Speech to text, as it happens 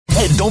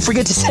And don't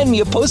forget to send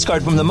me a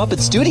postcard from the Muppet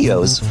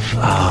Studios.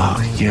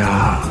 Oh,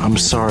 yeah, I'm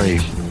sorry.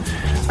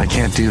 I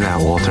can't do that,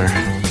 Walter.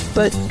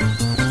 But,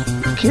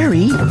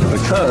 Gary...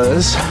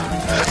 Because...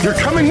 you're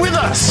coming with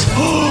us!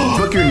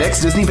 Book your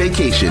next Disney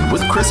vacation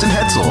with Kristen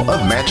Hetzel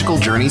of Magical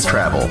Journeys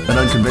Travel, an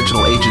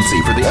unconventional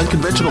agency for the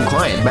unconventional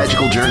client.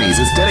 Magical Journeys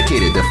is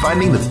dedicated to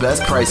finding the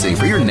best pricing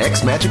for your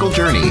next magical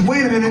journey.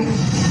 Wait a minute.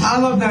 I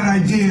love that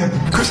idea.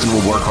 Kristen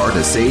will work hard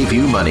to save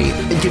you money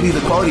and give you the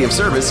quality of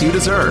service you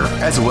deserve.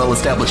 As a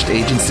well-established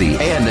agency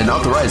and an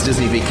authorized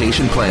Disney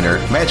vacation planner,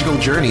 Magical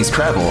Journeys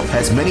Travel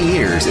has many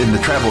years in the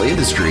travel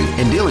industry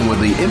and dealing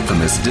with the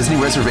infamous Disney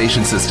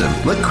reservation system.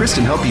 Let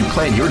Kristen help you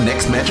plan your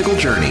next magical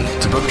journey.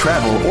 To book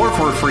travel or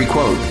for a free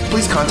quote,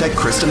 please contact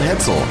Kristen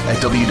Hetzel at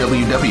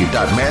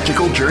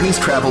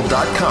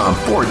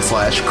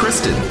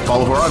www.magicaljourneys.travel.com/Kristen.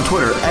 Follow her on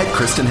Twitter at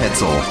Kristen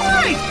Hetzel.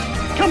 Right!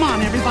 Come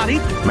on, everybody.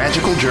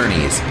 Magical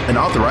Journeys, an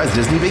authorized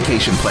Disney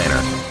vacation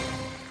planner.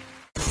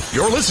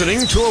 You're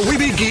listening to a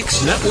Weeby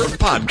Geeks Network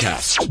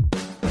podcast.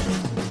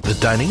 The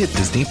Dining at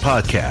Disney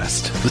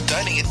podcast. The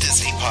Dining at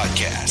Disney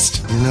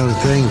podcast. You know the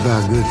thing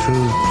about good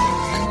food?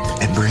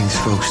 It brings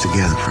folks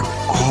together from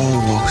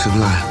all walks of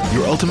life.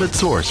 Your ultimate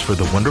source for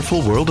the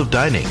wonderful world of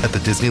dining at the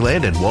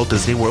Disneyland and Walt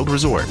Disney World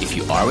Resort. If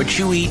you are what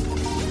you eat,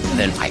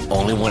 then I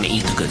only want to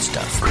eat the good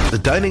stuff. The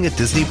Dining at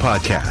Disney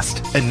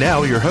podcast. And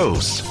now your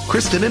hosts,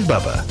 Kristen and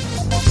Bubba.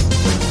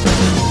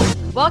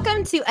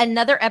 Welcome to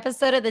another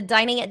episode of the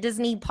Dining at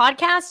Disney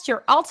podcast,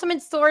 your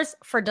ultimate source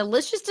for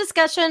delicious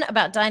discussion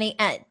about dining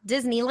at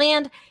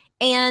Disneyland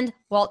and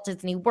Walt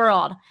Disney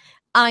World.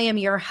 I am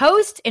your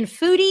host and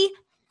foodie,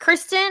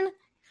 Kristen.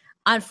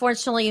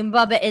 Unfortunately,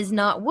 Bubba is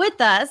not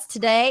with us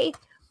today,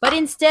 but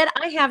instead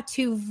I have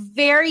two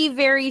very,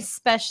 very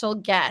special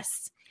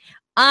guests.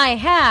 I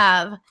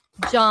have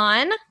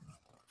John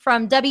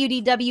from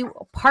WDW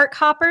Park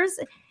Hoppers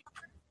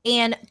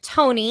and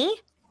Tony,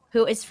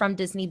 who is from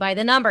Disney by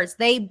the Numbers.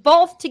 They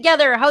both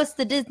together host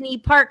the Disney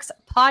Parks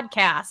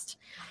podcast.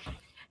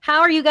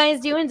 How are you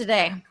guys doing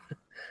today?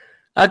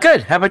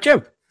 Good. How about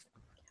you?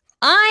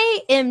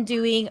 I am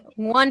doing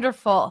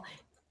wonderful.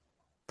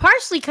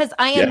 Partially because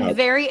I am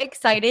very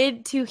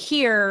excited to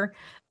hear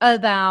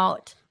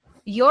about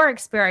your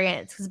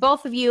experience. Because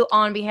both of you,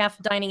 on behalf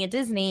of Dining at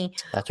Disney,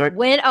 that's right,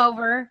 went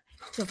over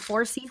to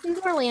Four Seasons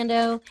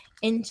Orlando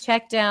and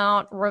checked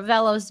out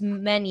Ravello's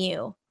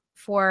menu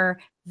for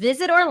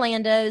Visit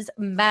Orlando's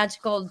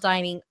Magical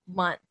Dining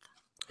Month.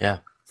 Yeah.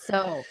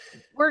 So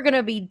we're going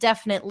to be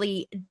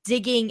definitely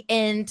digging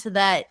into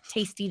that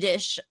tasty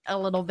dish a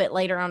little bit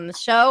later on in the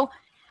show.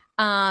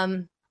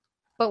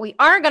 But we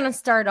are going to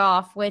start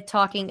off with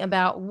talking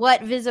about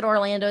what Visit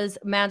Orlando's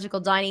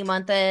Magical Dining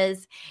Month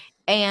is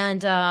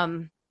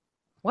and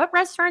what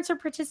restaurants are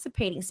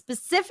participating.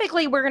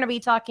 Specifically, we're going to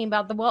be talking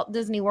about the Walt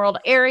Disney World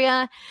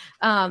area.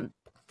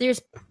 There's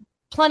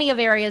plenty of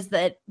areas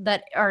that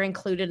are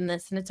included in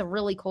this, and it's a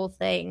really cool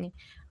thing.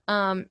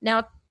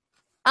 Now,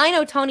 I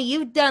know, Tony,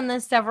 you've done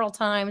this several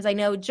times. I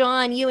know,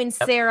 John, you and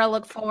Sarah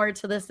look forward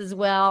to this as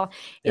well.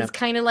 It's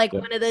kind of like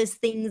one of those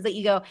things that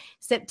you go,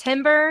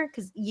 September,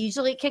 because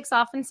usually it kicks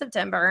off in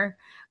September.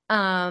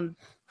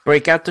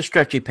 Break out the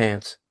stretchy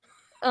pants.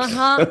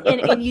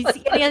 And you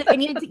kind of have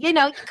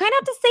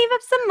to save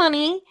up some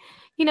money.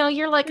 You know,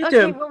 you're like,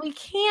 well, we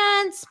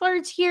can't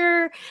splurge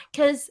here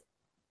because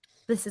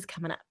this is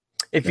coming up.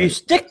 If you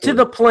stick to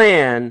the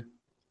plan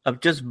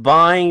of just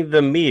buying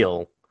the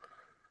meal,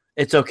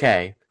 it's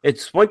okay.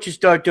 It's once you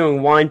start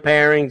doing wine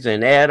pairings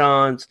and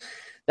add-ons,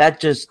 that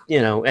just,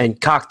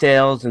 and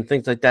cocktails and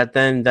things like that,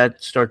 then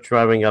that starts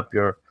driving up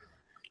your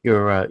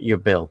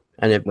bill,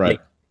 and it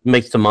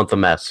makes the month a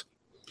mess.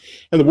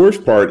 And the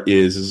worst part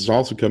is it's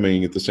also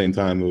coming at the same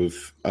time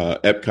of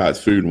Epcot's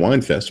Food and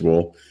Wine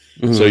Festival.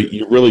 Mm-hmm. So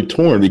you're really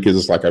torn because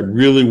it's like, I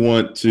really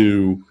want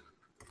to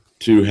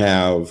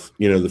have,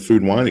 the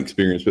food and wine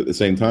experience, but at the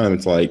same time,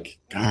 it's like,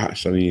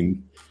 gosh, I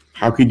mean,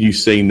 how could you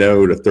say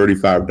no to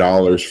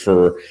 $35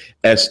 for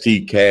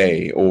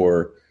STK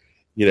or,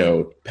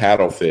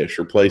 paddlefish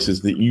or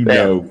places that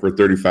for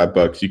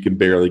 $35 you can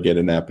barely get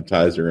an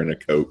appetizer and a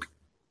Coke?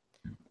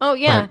 Oh,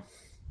 yeah.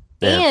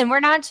 And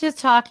we're not just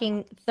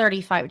talking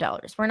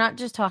 $35. We're not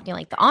just talking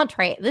like the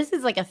entree. This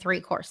is like a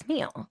 3-course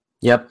meal.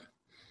 Yep.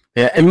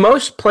 Yeah, and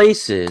most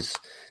places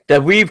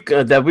that we've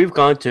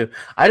gone to,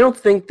 I don't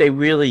think they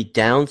really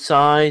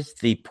downsize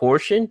the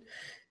portion.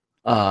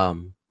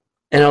 Some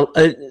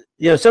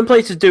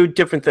places do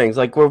different things.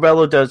 Like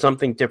Ravello does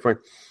something different,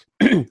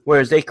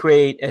 whereas they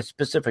create a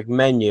specific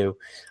menu.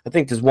 I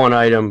think there's one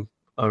item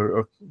or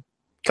a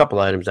couple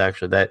items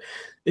actually that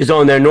is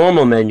on their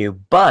normal menu,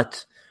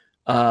 but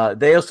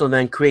they also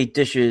then create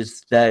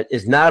dishes that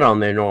is not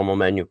on their normal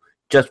menu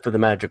just for the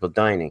magical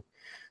dining.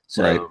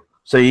 So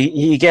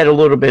you get a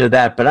little bit of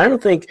that, but I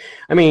don't think.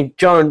 I mean,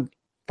 John,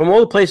 from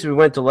all the places we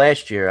went to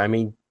last year, I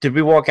mean, did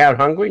we walk out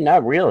hungry?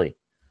 Not really.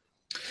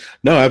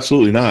 No,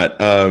 absolutely not.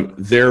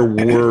 There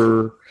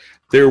were,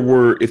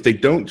 if they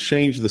don't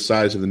change the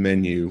size of the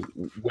menu,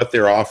 what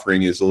they're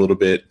offering is a little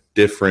bit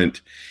different.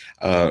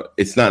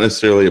 it's not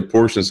necessarily a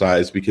portion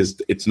size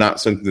because it's not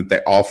something that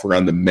they offer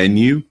on the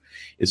menu.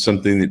 It's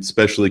something that's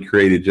specially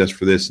created just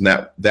for this. And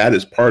that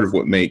is part of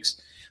what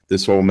makes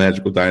this whole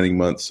Magical Dining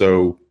Month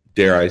so,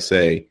 dare I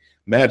say,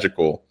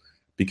 magical.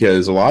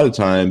 Because a lot of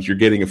times you're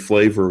getting a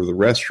flavor of the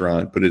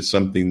restaurant, but it's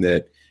something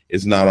that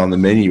is not on the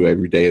menu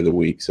every day of the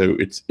week. So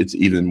it's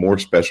even more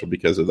special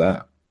because of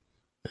that.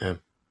 Yeah.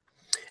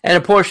 And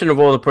a portion of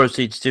all the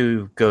proceeds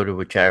do go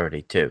to a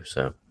charity too.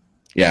 So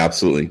yeah,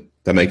 absolutely.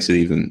 That makes it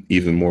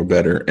even more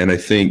better. And I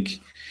think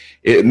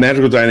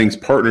Magical Dining's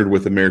partnered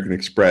with American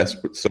Express,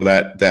 so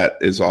that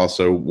is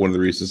also one of the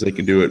reasons they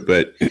can do it.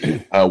 But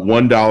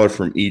 $1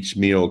 from each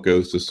meal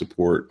goes to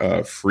support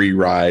Free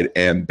Ride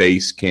and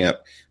Base Camp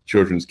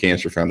Children's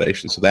Cancer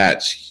Foundation. So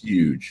that's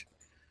huge.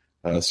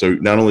 So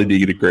not only do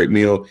you get a great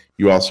meal,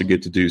 you also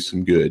get to do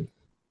some good.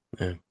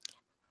 Yeah.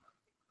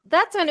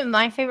 That's one of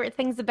my favorite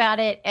things about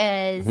it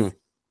is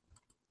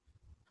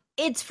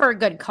it's for a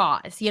good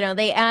cause.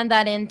 They add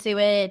that into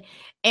it.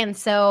 And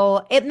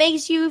so it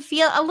makes you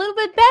feel a little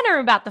bit better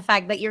about the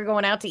fact that you're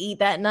going out to eat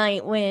that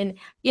night when,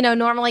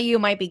 normally you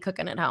might be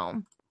cooking at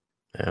home.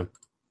 Yeah.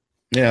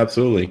 Yeah,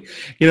 absolutely.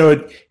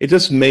 It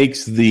just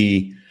makes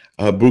the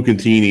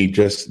bucatini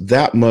just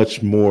that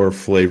much more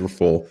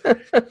flavorful.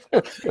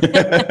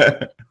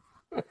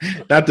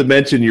 Not to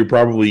mention you're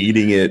probably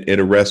eating it at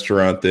a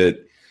restaurant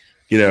that,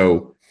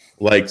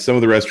 like some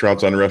of the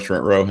restaurants on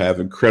Restaurant Row have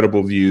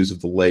incredible views of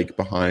the lake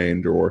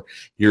behind, or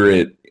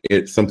you're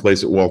at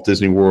someplace at Walt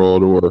Disney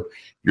World, or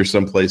you're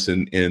someplace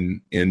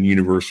in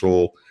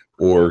Universal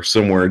or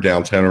somewhere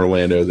downtown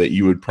Orlando that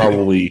you would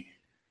probably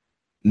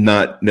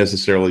not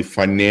necessarily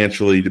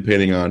financially,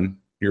 depending on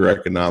your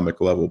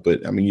economic level,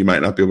 but I mean, you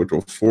might not be able to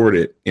afford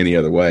it any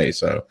other way.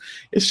 So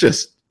it's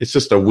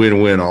just a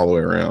win-win all the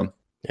way around.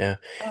 Yeah.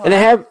 And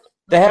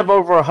they have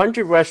over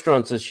 100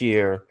 restaurants this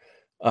year.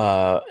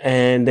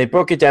 And they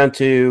broke it down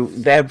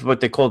they have what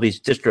they call these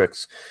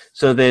districts.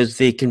 So there's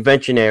the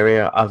convention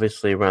area,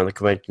 obviously around the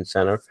convention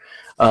center.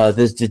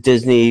 There's the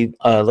Disney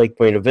Lake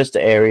Buena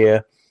Vista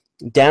area,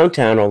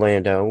 downtown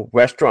Orlando,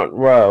 Restaurant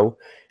Row,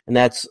 and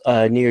that's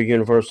near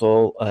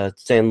Universal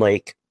Sand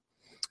Lake.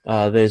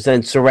 There's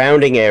then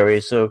surrounding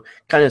areas, so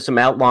kind of some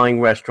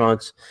outlying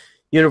restaurants.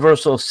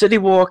 Universal City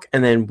Walk,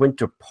 and then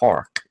Winter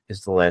Park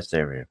is the last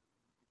area.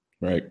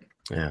 Right.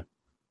 Yeah.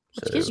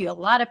 Which gives you a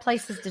lot of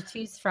places to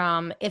choose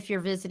from if you're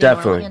visiting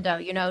Definitely.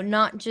 Orlando.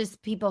 Not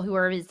just people who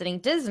are visiting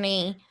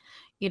Disney.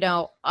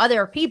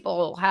 Other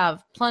people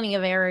have plenty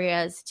of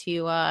areas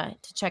to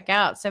check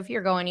out. So if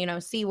you're going,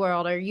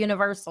 SeaWorld or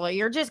Universal, or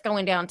you're just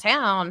going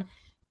downtown,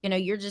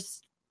 you're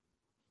just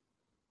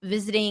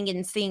visiting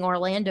and seeing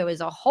Orlando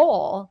as a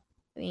whole.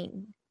 I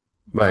mean,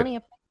 plenty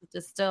of places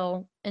to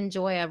still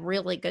enjoy a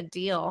really good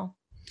deal.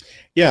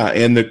 Yeah,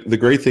 and the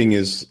great thing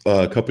is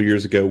a couple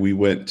years ago we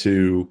went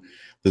to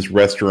this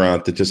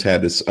restaurant that just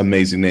had this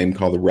amazing name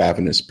called the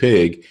Ravenous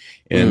Pig,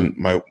 and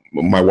my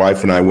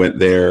wife and I went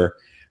there.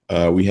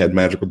 We had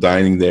magical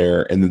dining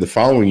there, and then the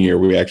following year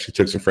we actually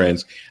took some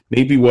friends.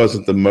 Maybe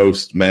wasn't the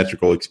most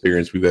magical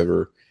experience we've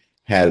ever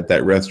had at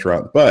that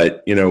restaurant,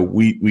 but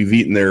we've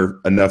eaten there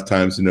enough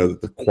times to know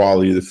that the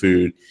quality of the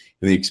food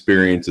and the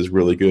experience is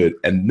really good.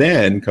 And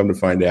then come to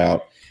find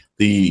out,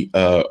 the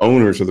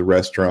owners of the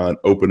restaurant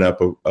opened up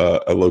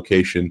a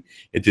location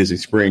at Disney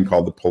Spring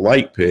called the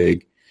Polite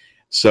Pig.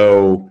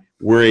 So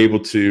we're able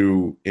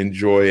to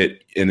enjoy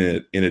it in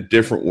a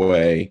different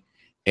way.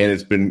 And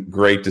it's been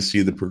great to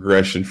see the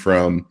progression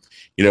from,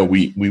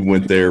 we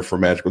went there for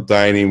magical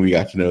dining. We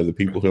got to know the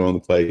people who own the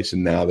place,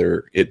 and now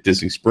they're at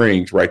Disney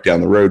Springs right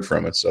down the road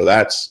from us. So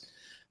that's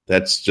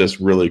just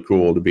really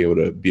cool to be able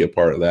to be a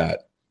part of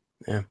that.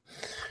 Yeah.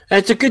 And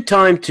it's a good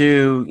time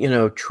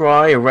to,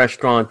 try a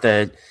restaurant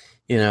that,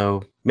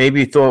 maybe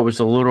you thought was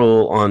a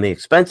little on the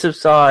expensive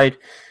side.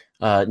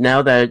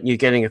 Now that you're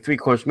getting a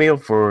 3-course meal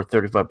for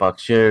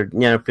 $35, you're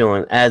not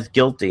feeling as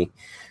guilty.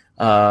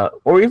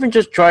 Or even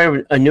just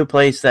try a new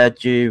place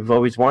that you've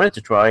always wanted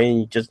to try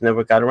and you just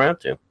never got around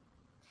to.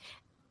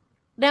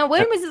 Now,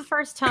 when was the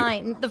first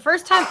time? The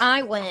first time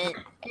I went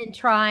and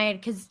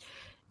tried, because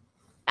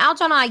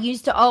Aljon and I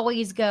used to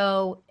always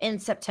go in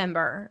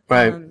September,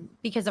 right?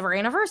 Because of our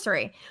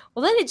anniversary.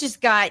 Well, then it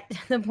just got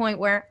to the point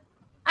where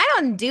I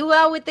don't do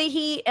well with the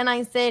heat, and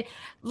I said,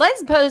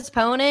 let's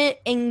postpone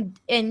it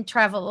and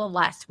travel the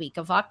last week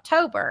of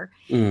October.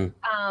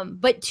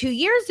 But 2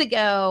 years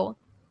ago,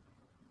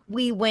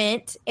 we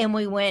went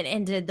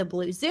and did the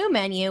Blue Zoo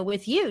menu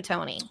with you,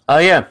 Tony. Oh,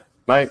 yeah.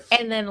 Right.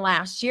 And then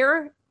last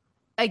year,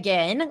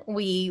 again,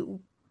 we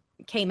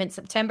came in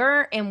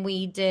September and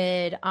we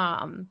did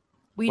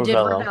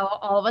Ravello.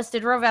 All of us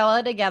did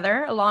Ravello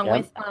together, along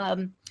with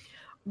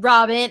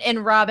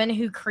Robin,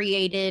 who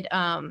created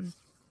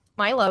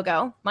my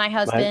logo, my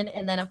husband,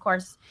 and then, of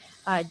course,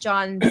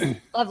 John's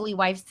lovely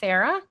wife,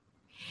 Sarah.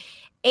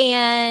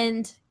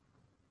 And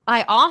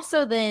I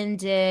also then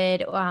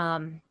did...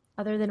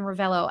 other than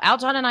Ravello,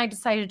 Aljon and I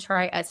decided to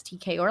try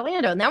STK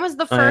Orlando, and that was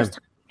the first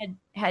time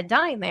I had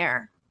dined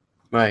there.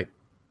 Right.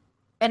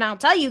 And I'll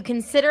tell you,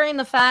 considering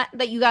the fact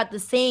that you got the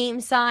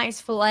same size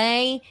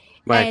filet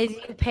Right. as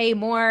you pay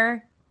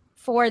more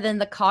for than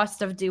the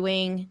cost of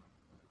doing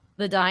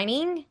the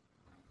dining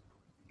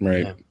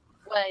Right.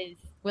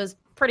 was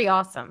pretty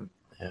awesome.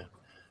 Yeah.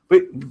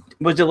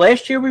 Was it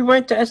last year we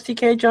went to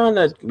STK, John?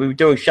 That we were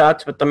doing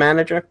shots with the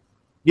manager?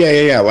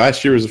 Yeah.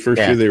 Last year was the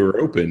first year they were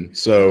open.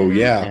 So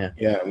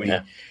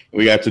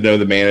we got to know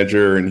the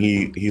manager, and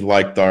he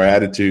liked our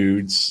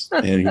attitudes,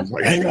 and he was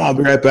like, "Hang on, I'll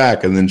be right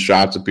back." And then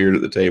shots appeared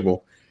at the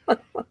table,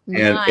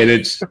 and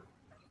it's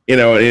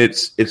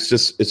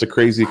it's a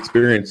crazy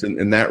experience.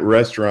 And that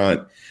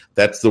restaurant,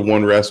 that's the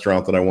one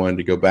restaurant that I wanted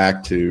to go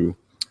back to.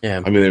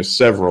 Yeah, I mean, there's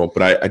several,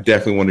 but I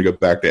definitely want to go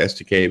back to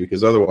STK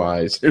because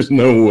otherwise, there's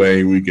no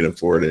way we can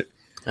afford it.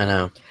 I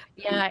know.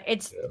 Yeah,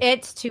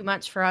 it's too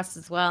much for us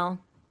as well.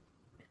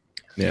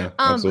 Yeah,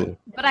 absolutely.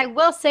 But I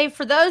will say,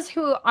 for those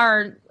who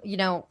are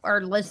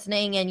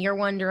listening and you're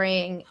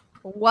wondering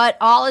what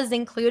all is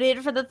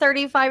included for the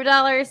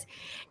 $35,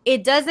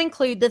 it does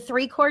include the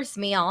 3-course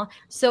meal.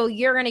 So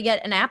you're going to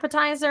get an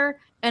appetizer,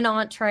 an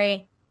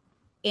entree,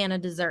 and a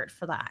dessert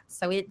for that.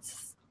 So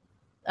it's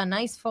a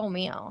nice full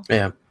meal.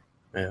 Yeah.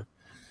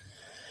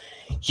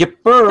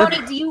 Yipper.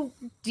 Tony,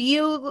 do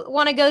you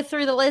want to go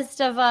through the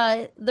list of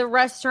the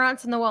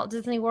restaurants in the Walt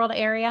Disney World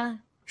area?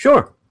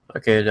 Sure. I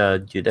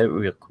could do that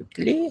real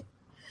quickly.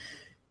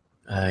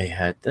 I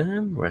had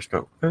them.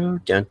 Restaurant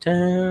Road,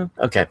 downtown.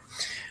 Okay.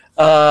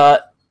 So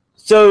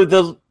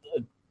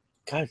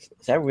God,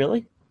 is that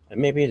really?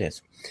 Maybe it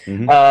is.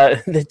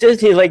 Mm-hmm. The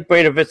Disney Lake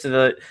Buena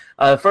Vista.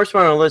 The first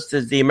one on the list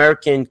is the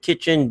American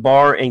Kitchen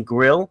Bar and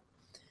Grill.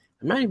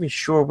 I'm not even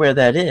sure where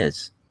that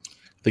is.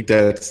 I think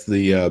that's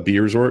the Bee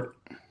Resort.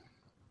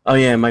 Oh,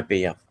 yeah, it might be,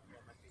 yeah.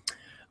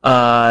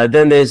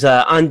 Then there's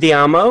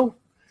Andiamo.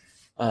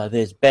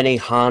 There's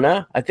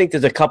Benihana. I think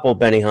there's a couple of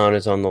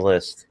Benihanas on the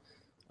list.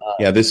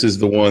 This is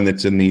the one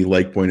that's in the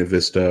Lake Buena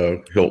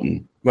Vista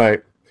Hilton.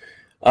 Right.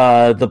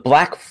 The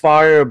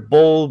Blackfire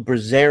Bull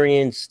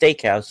Brazilian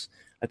Steakhouse.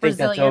 I think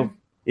that's over.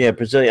 Yeah,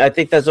 Brazilian. I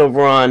think that's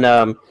over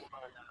on.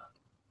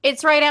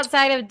 It's right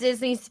outside of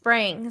Disney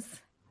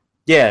Springs.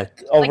 Yeah,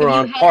 over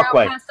on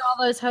Parkway. Past all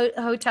those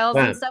hotels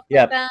and stuff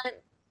like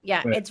that.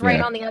 Yeah, it's right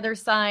on the other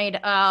side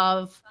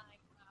of.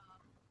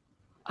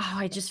 Oh,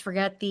 I just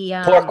forgot the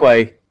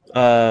Parkway.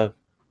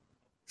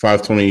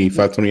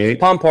 528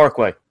 Palm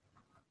Parkway.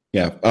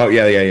 Yeah. Oh,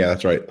 yeah.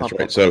 That's right. That's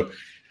right. So,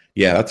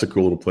 yeah, that's a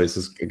cool little place.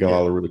 It's got a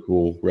lot of really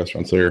cool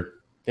restaurants there.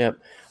 Yep.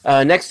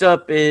 Next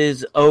up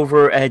is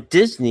over at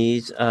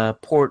Disney's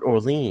Port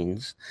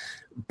Orleans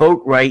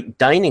Boatwright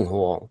Dining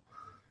Hall.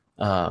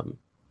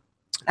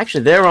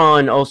 Actually, they're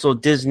on also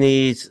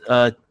Disney's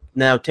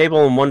now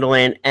Table in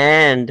Wonderland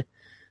and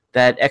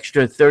that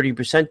extra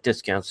 30%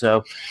 discount.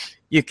 So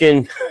you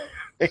can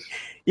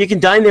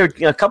dine there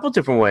a couple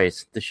different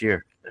ways this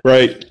year.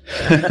 Right.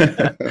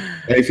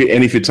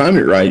 and if you time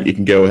it right, you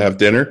can go have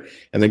dinner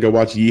and then go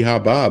watch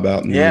Yeehaw Bob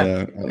out in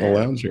the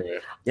lounge area.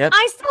 Yep.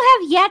 I still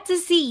have yet to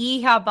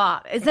see Yeehaw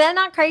Bob. Is that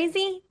not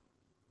crazy?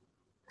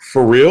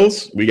 For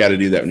reals? We got to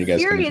do that when you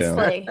guys come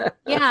Seriously.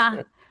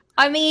 Yeah.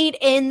 I mean,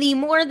 in the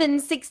more than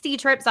 60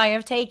 trips I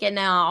have taken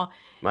now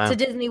to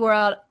Disney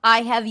World,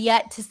 I have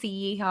yet to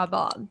see Yeehaw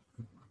Bob.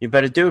 You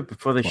better do it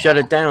before they shut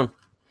it down.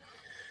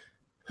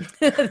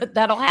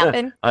 That'll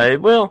happen.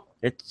 It will.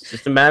 It's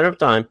just a matter of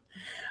time.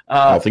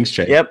 All things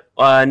change. Yep.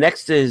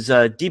 Next is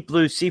Deep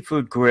Blue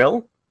Seafood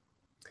Grill.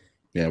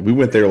 Yeah, we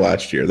went there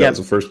last year. That was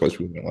the first place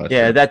we went last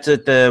year. Yeah, that's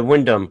at the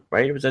Wyndham,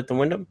 right? Was that the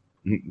Wyndham?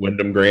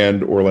 Wyndham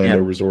Grand Orlando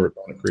Resort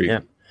on a Creek.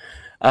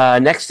 Yeah.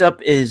 Next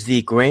up is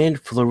the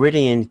Grand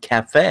Floridian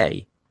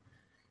Cafe.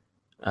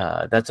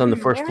 That's on the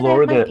first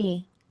floor.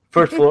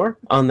 First floor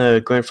on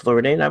the Grand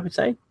Floridian, I would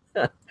say.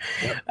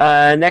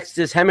 Next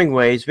is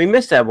Hemingway's. We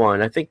missed that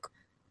one, I think.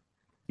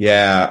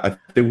 Yeah,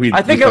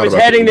 I think I was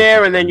heading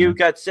there, and then you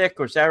got sick,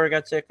 or Sarah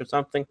got sick, or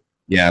something.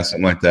 Yeah,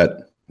 something like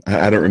that.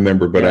 I don't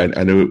remember, but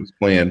I knew it was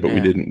planned, but we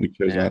didn't. We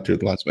chose not to at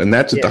the last one, and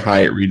that's at the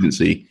Hyatt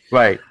Regency,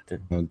 right?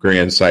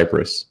 Grand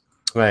Cypress,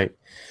 right.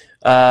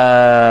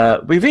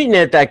 We've eaten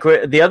at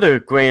the other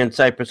Grand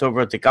Cypress over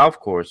at the golf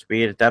course.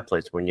 We ate at that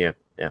place one year.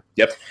 Yeah.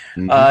 Yep.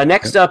 Mm-hmm.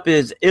 Next up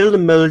is Il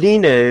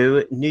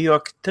Molino, New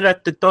York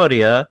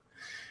Trattoria,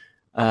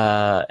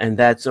 and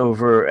that's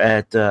over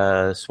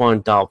at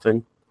Swan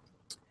Dolphin.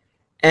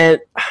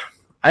 And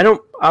I'm not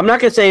going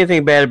to say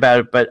anything bad about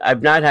it, but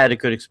I've not had a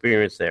good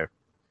experience there.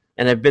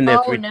 And I've been there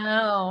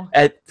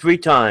three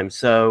times,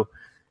 so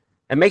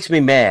it makes me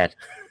mad.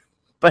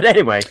 But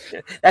anyway,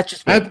 that's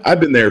just me.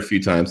 I've been there a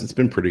few times. It's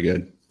been pretty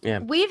good. Yeah,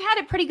 we've had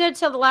it pretty good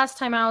till the last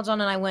time Aljon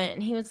and I went,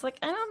 and he was like,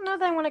 "I don't know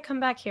that I want to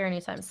come back here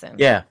anytime soon."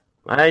 Yeah,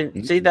 I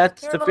see.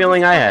 That's the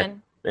feeling I had.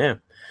 Yeah.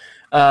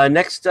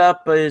 Next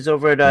up is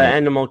over at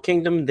Animal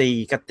Kingdom.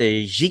 They got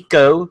the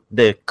Jico,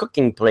 the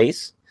cooking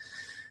place.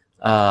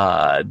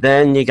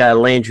 Then you got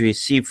Landry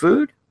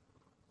Seafood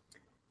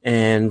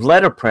and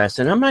Letterpress,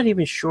 and I'm not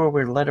even sure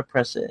where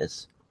Letterpress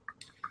is.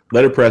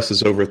 Letterpress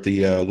is over at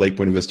the Lake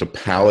Buena Vista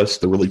Palace,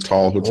 the really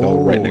tall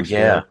hotel right next door.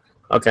 Yeah.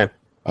 Okay.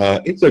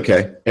 It's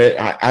okay. It's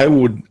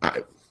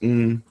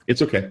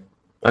okay.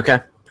 Okay.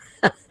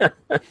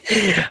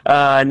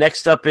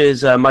 Next up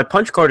is my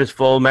punch card is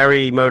full.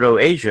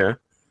 Marimoto Asia.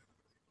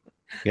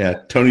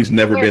 Yeah, Tony's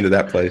never been to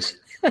that place.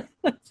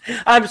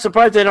 I'm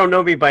surprised they don't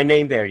know me by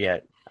name there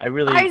yet. I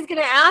was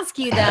going to ask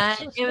you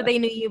that if they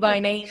knew you by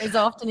name as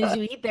often as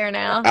you eat there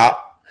now.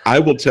 I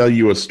will tell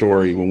you a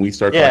story when we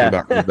start talking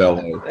about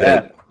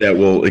Ravello that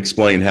will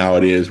explain how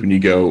it is when you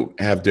go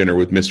have dinner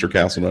with Mr.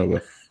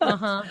 Casanova.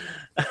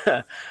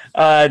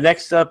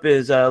 Next up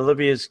is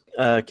Olivia's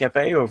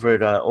Cafe over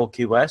at Old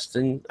Key West,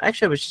 and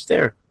actually I was just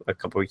there a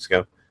couple weeks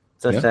ago.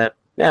 So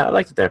I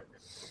liked it there. Cool.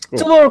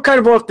 It's a little kind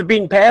of off the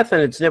beaten path,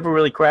 and it's never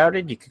really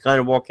crowded. You can kind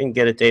of walk in and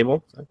get a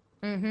table. So.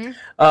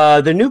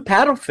 The new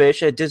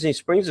Paddlefish at Disney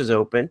Springs is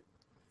open.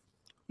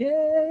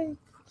 Yay!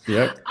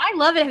 Yep. I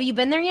love it. Have you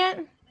been there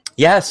yet?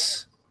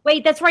 Yes.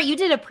 Wait, that's right. You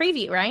did a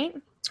preview, right?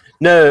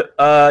 No.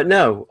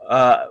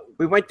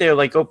 We went there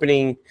like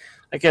opening,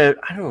 I don't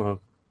know,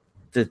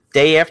 the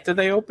day after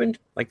they opened,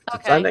 like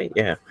Sunday.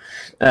 Yeah.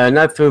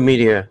 Not through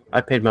media.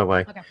 I paid my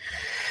way. Okay.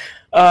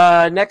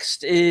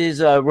 Next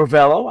is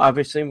Ravello.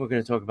 Obviously, we're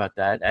going to talk about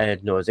that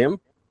ad nauseum.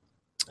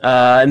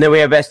 And then we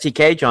have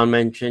STK. John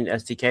mentioned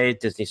STK at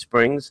Disney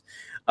Springs.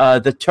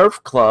 The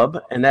Turf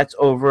Club, and that's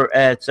over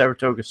at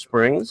Saratoga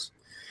Springs.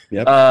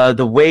 Yep.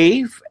 The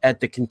Wave at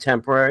the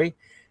Contemporary.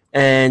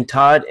 And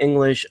Todd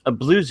English, a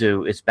Blue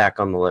Zoo, is back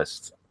on the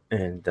list.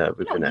 And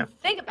we're going to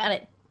think about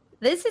it.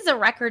 This is a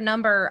record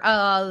number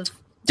of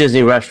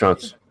Disney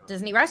restaurants.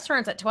 Disney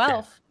restaurants at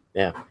 12.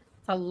 Yeah.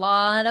 It's a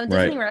lot of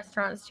Disney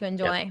restaurants to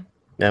enjoy.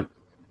 Yep.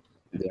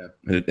 Yeah,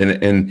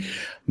 and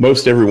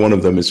most every one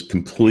of them is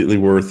completely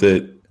worth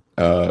it.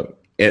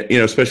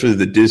 Especially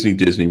the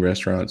Disney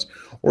restaurants,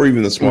 or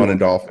even the Swan and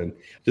Dolphin.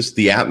 Just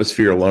the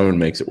atmosphere alone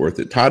makes it worth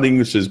it. Todd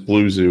English's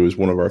Blue Zoo is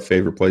one of our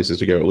favorite places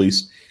to go. At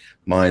least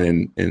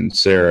mine and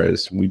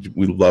Sarah's. We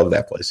love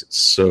that place. It's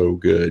so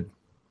good.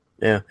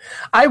 Yeah,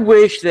 I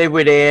wish they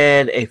would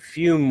add a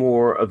few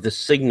more of the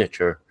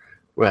signature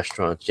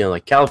restaurants.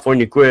 Like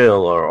California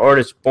Grill or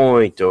Artist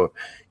Point or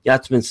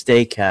Yachtsman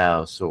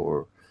Steakhouse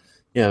or.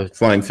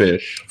 Flying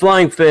Fish.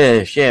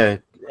 Yeah.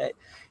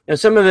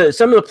 Some of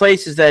the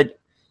places that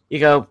you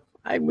go,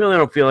 I really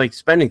don't feel like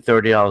spending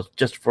 $30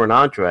 just for an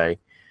entree.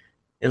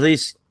 At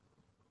least,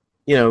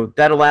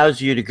 that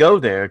allows you to go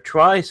there,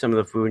 try some of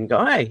the food, and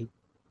go, hey,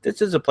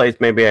 this is a place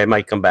maybe I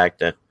might come back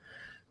to.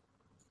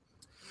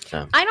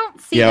 So. I don't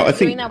see them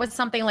doing that with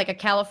something like a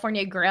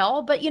California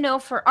Grill, but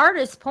for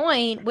Artist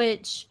Point,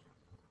 which.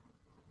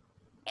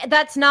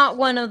 That's not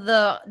one of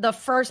the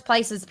first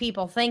places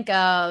people think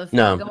of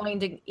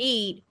going to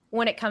eat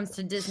when it comes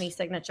to Disney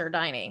signature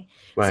dining.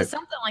 Right. So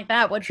something like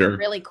that would be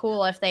really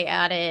cool if they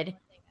added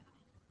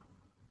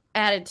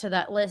to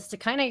that list to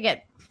kind of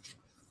get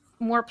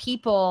more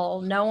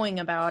people knowing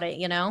about it,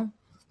 Yeah.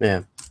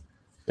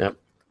 Yep.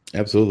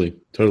 Absolutely.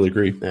 Totally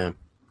agree. Yeah.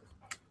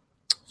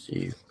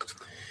 See.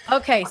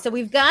 Okay, so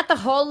we've got the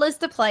whole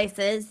list of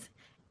places,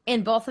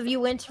 and both of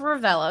you went to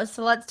Ravello.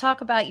 So let's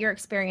talk about your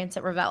experience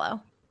at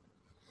Ravello.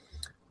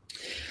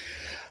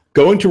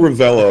 Going to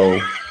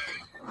Ravello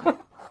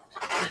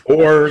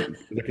or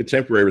the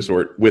Contemporary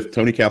Resort with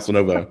Tony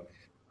Casanova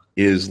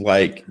is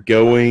like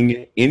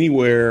going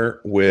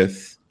anywhere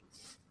with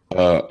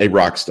a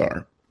rock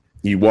star.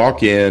 You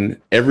walk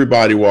in,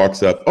 everybody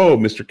walks up. Oh,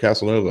 Mr.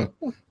 Casanova.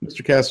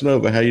 Mr.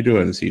 Casanova, how you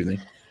doing this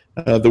evening?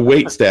 The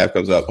wait staff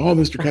comes up. Oh,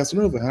 Mr.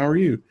 Casanova, how are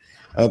you?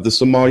 The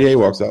sommelier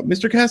walks out.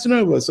 Mr.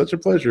 Casanova, it's such a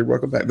pleasure.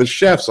 Welcome back. The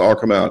chefs all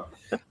come out.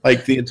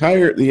 Like the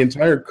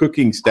entire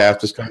cooking staff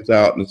just comes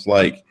out, and it's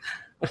like,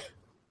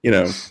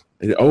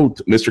 oh,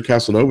 Mr.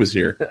 Casanova's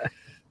here.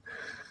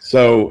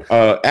 So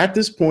at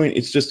this point,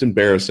 it's just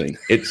embarrassing.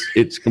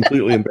 It's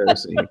completely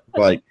embarrassing.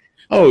 Like,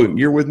 oh,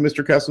 you're with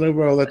Mr.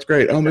 Casanova? Oh, that's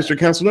great. Oh, Mr.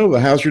 Casanova,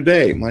 how's your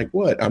day? I'm like,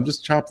 what? I'm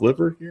just chopped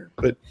liver here?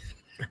 But,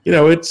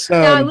 it's...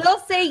 Now, I will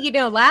say,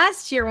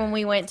 last year when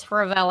we went to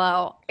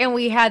Ravello and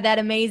we had that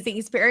amazing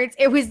experience,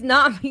 it was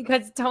not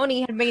because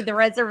Tony had made the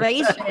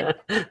reservation.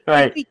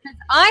 Right. It's because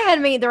I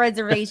had made the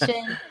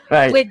reservation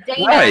with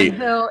Dana,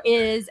 who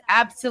is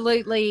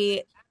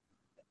absolutely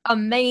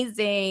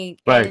amazing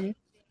and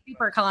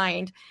super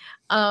kind.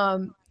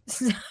 But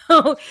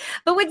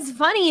what's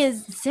funny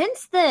is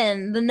since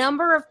then, the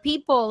number of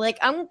people, like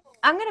I'm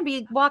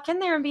gonna walk in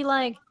there and be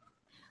like,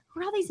 who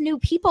are all these new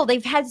people?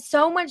 They've had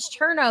so much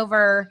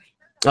turnover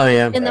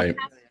in the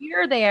past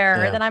year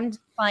there that I'm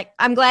just like,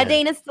 I'm glad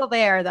Dana's still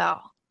there though.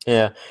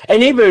 Yeah.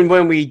 And even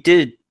when we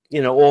did,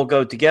 all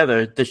go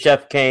together, the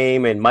chef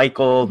came and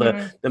Michael,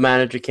 the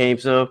manager came.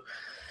 So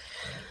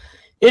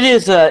it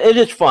is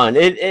fun.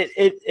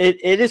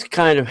 It is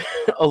kind of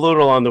a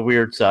little on the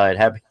weird side.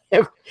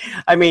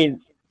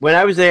 When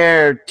I was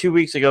there 2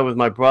 weeks ago with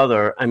my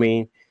brother,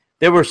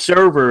 there were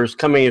servers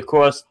coming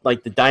across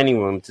like the dining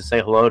room to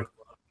say hello to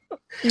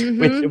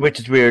which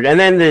is weird. And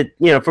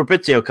then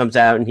Fabrizio comes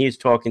out and he's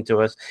talking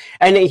to us,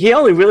 and he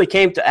only really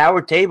came to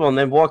our table and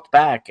then walked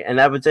back, and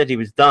that was it. He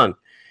was done,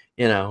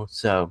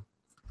 so.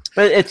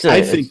 But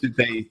I think that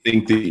they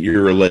think that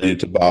you're related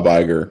to Bob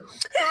Iger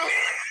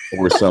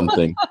or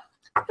something.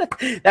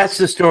 That's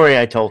the story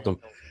I told them.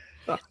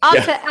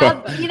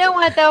 You know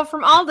what though?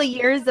 From all the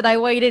years that I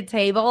waited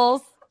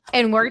tables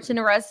and worked in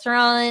a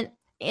restaurant,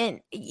 and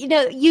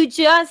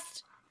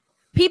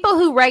people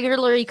who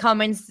regularly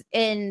come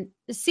and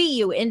see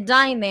you and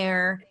dine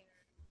there,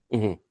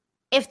 Mm-hmm.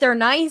 if they're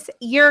nice,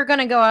 you're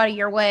gonna go out of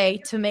your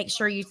way to make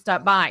sure you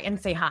stop by and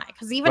say hi.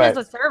 Because even as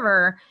a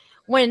server,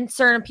 when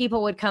certain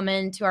people would come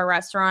into our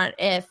restaurant,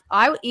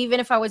 even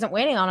if I wasn't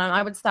waiting on them,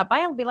 I would stop by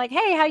and be like,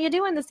 "Hey, how you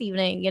doing this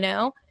evening?"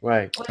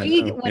 Right. What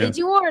did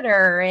you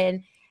order?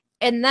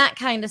 And that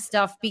kind of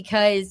stuff,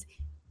 because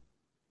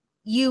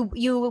they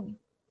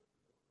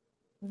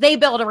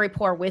build a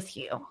rapport with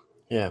you.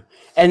 Yeah.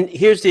 And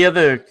here's the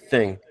other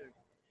thing.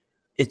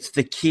 It's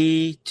the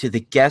key to the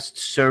guest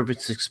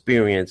service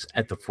experience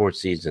at the Four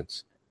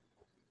Seasons.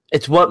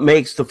 It's what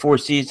makes the Four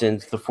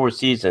Seasons,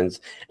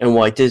 and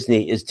why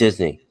Disney is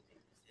Disney.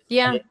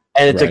 Yeah.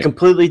 And it's a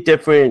completely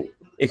different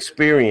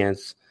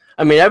experience.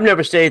 I mean, I've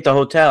never stayed at the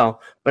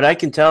hotel, but I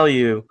can tell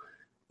you,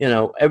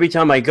 every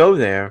time I go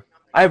there,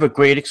 I have a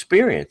great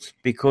experience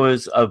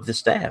because of the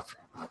staff.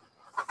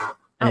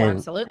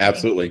 Absolutely.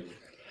 Absolutely.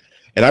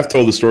 And I've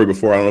told the story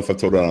before. I don't know if I've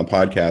told it on a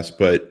podcast,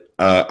 but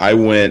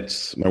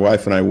my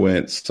wife and I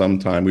went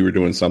sometime. We were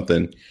doing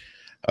something,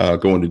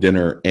 going to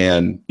dinner,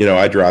 and,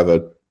 I drive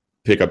a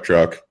pickup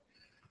truck,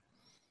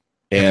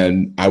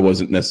 and I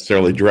wasn't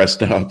necessarily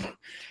dressed up.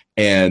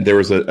 And there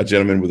was a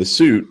gentleman with a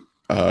suit,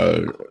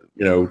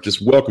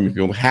 just welcoming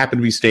people, happened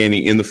to be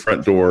standing in the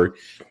front door.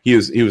 He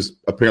was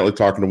apparently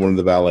talking to one of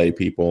the valet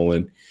people,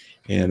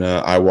 and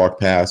I walked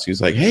past. He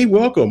was like, "Hey,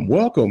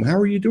 welcome. How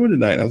are you doing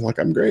tonight?" And I was like,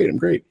 I'm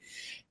great.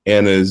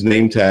 And his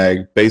name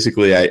tag,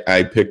 basically,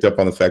 I picked up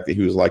on the fact that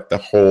he was like the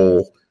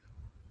whole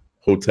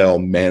hotel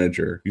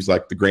manager. He's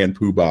like the grand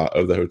poobah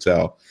of the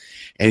hotel.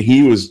 And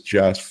he was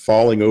just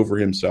falling over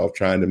himself,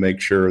 trying to make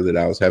sure that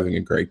I was having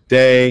a great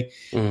day.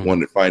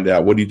 Wanted to find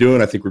out, what are you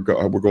doing? I think we're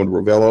going to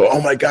Ravello.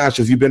 Oh my gosh,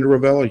 have you been to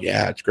Ravello?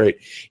 Yeah, it's great.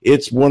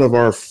 It's one of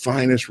our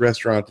finest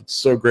restaurants. It's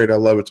so great. I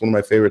love it. It's one of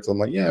my favorites. I'm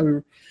like, yeah,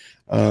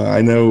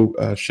 I know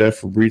Chef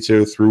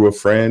Fabrizio through a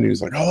friend. He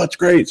was like, oh, that's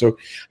great. So,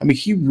 I mean,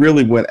 he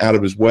really went out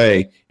of his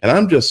way. And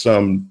I'm just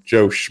some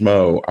Joe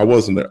Schmo. I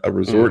wasn't a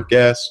resort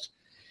guest.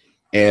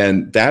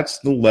 And that's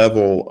the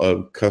level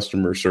of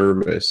customer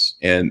service.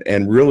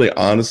 And really,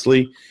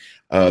 honestly,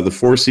 the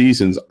Four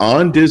Seasons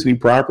on Disney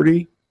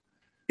property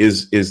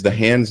is the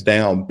hands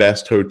down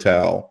best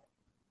hotel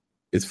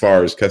as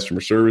far as customer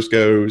service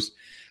goes.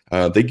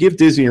 They give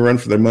Disney a run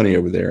for their money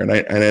over there. And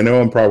I know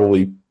I'm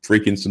probably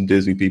freaking some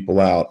Disney people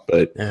out,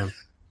 but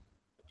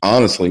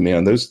honestly,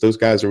 man, those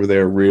guys over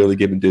there are really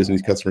giving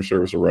Disney's customer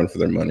service a run for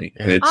their money.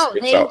 And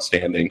it's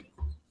outstanding.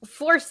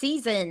 Four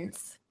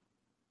Seasons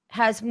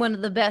has one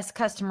of the best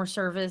customer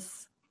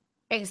service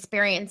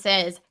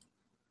experiences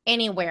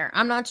anywhere.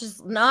 I'm not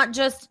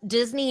just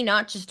Disney,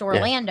 not just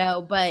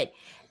Orlando, but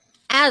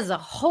as a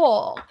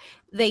whole,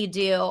 they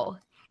do.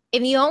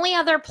 And the only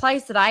other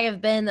place that I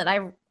have been that I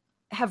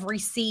have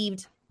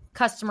received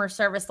customer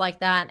service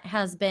like that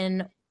has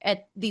been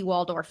at the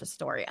Waldorf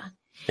Astoria.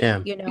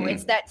 Yeah.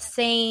 It's that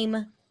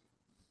same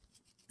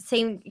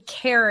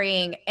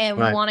caring and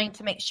wanting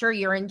to make sure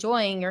you're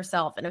enjoying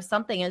yourself. And if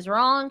something is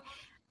wrong,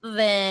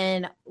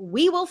 then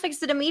we will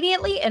fix it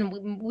immediately,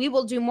 and we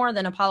will do more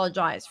than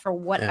apologize for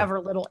whatever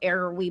little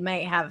error we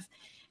may have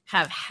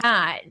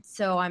had.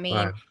 So, I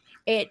mean,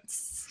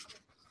 it's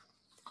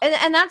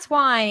and that's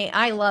why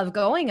I love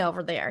going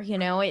over there.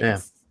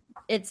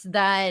 It's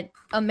that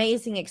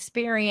amazing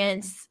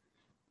experience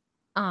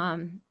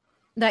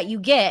that you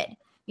get.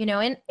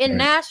 In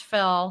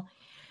Nashville,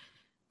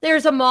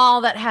 there's a mall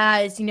that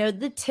has,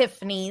 the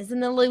Tiffany's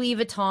and the Louis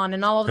Vuitton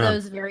and all of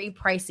those very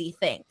pricey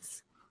things.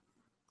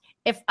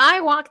 If I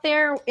walk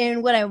there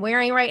in what I'm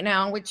wearing right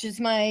now, which is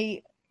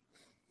my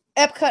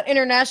Epcot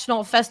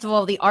International Festival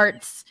of the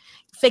Arts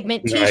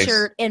Figment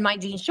t-shirt and my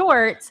jean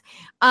shorts,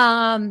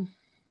 and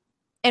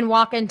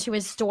walk into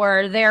a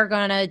store, they're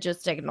gonna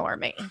just ignore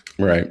me.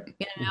 Right.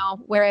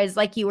 Whereas,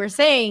 like you were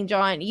saying,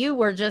 John, you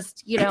were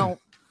just,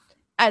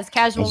 as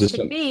casual as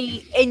could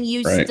be, and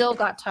you still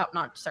got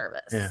top-notch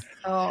service. Yeah.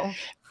 So.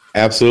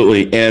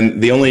 Absolutely.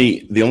 And the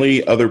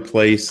only other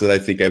place that I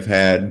think I've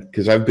had,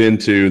 because I've been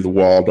to the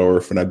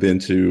Waldorf and I've been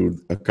to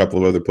a couple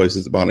of other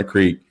places at Bonnet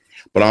Creek,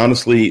 but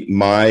honestly,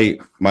 my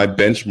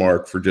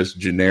benchmark for just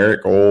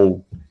generic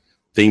old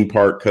theme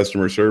park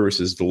customer service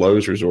is the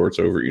Lowe's resorts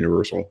over at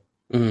Universal.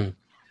 Mm.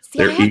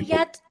 See,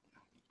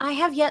 I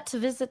have yet to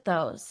visit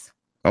those.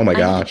 Oh my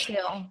gosh.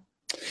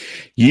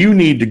 You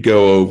need to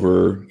go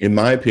over, in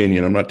my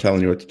opinion, I'm not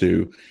telling you what to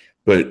do,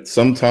 but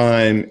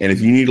sometime, and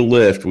if you need a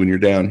lift when you're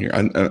down here,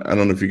 I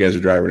don't know if you guys are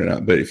driving or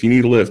not, but if you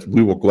need a lift,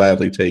 we will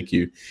gladly take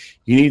you.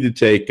 You need to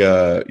take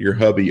your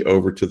hubby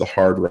over to the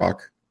Hard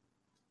Rock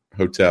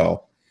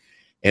Hotel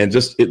and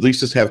just at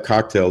least just have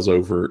cocktails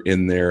over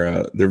in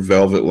their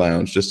Velvet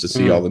Lounge just to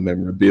see all the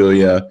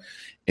memorabilia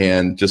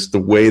and just the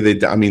way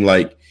they, I mean,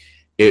 like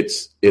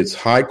it's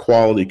high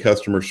quality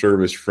customer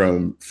service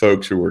from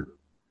folks who are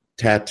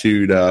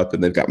tattooed up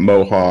and they've got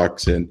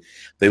mohawks and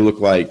they look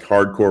like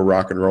hardcore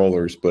rock and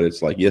rollers, but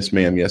it's like, yes,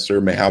 ma'am, yes,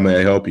 sir, how may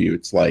I help you?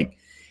 It's like,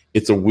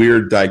 it's a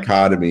weird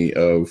dichotomy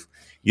of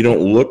you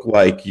don't look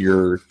like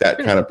you're that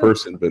kind of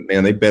person, but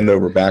man, they bend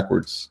over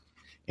backwards.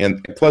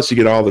 And plus, you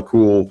get all the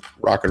cool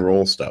rock and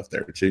roll stuff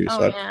there too.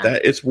 So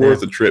that it's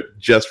worth a trip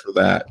just for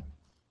that.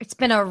 It's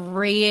been a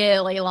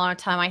really long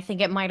time. I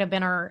think it might have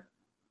been our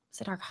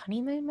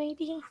honeymoon,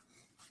 maybe.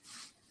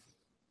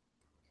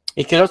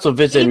 You can also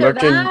visit Either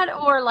Merchant, that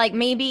or like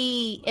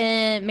maybe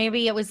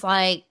it was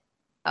like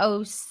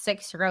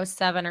 06 or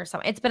 07 or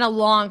something. It's been a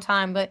long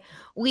time, but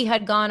we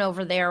had gone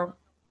over there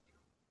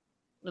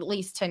at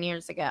least 10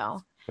 years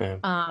ago.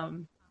 Yeah.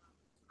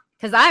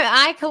 Because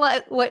I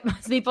collect, what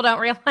most people don't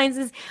realize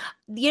is,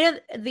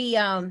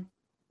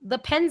 the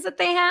pens that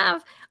they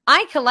have,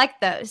 I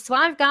collect those. So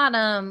I've got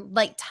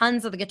like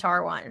tons of the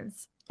guitar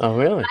ones. Oh,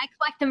 really? I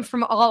collect them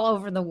from all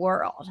over the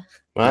world.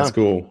 Wow. That's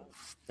cool.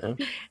 Yeah.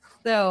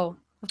 So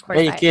of course,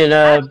 And you I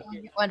can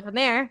get one from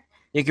there.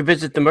 You can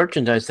visit the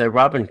merchandise that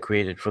Robin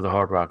created for the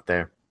Hard Rock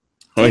there.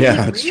 Oh yeah,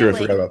 that's true. I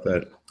forgot about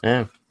that.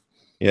 Yeah.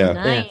 Yeah.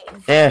 Nice.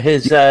 Yeah.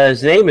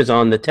 His name is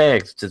on the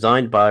tags,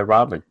 designed by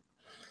Robin.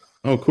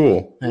 Oh,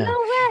 cool. Yeah. No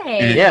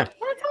way. Yeah.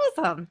 That's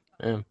awesome.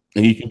 Yeah.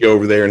 And you can go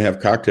over there and have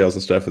cocktails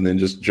and stuff, and then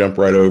just jump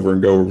right over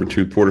and go over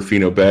to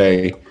Portofino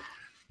Bay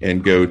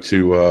and go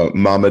to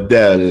Mama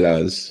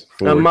Della's.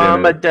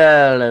 Mama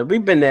Della.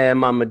 We've been there,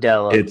 Mama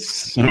Della.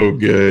 It's so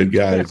good,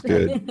 guys.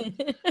 Good.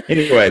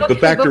 Anyway,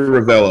 but back to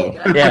Ravello.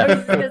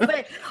 Yeah.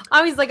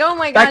 I was like, oh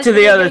my gosh. Back to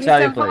the other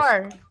Italian place.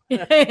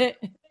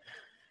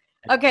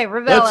 Okay,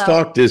 Ravello. Let's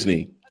talk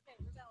Disney.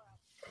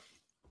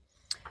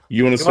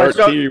 You want to start,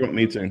 T, or you want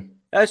me to?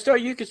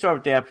 You can start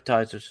with the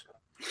appetizers.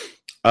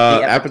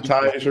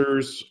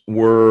 Appetizers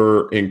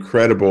were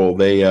incredible.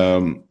 They are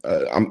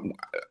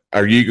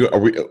we?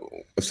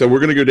 So we're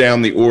going to go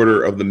down the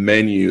order of the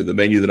menu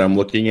that I'm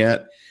looking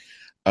at,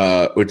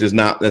 which is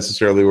not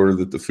necessarily the order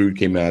that the food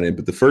came out in.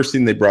 But the first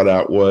thing they brought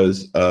out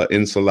was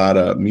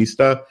ensalada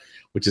mista,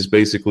 which is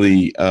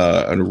basically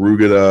an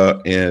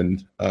arugula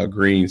and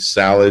green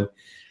salad.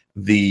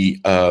 The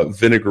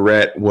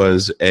vinaigrette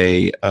was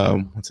a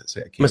what's that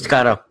say?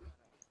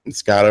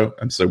 Moscato.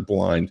 I'm so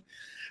blind.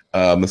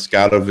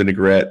 Moscato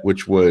vinaigrette,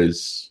 which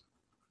was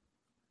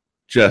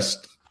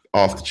just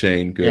off the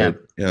chain good.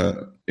 Yeah.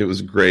 It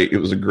was great. It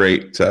was a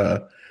great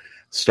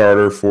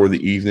starter for the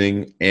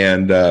evening.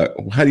 And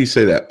how do you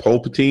say that?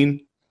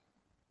 Pulpatine?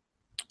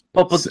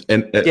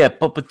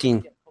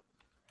 Pulpatine.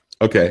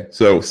 Okay,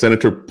 so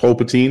Senator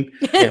Pulpatine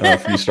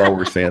for you Star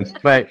Wars fans.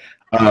 Right.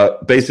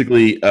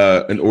 Basically,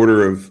 an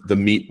order of the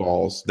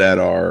meatballs that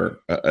are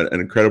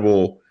an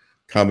incredible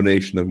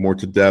combination of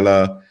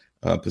mortadella,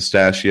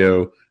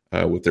 pistachio,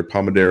 with their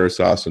pomodoro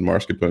sauce and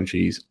mascarpone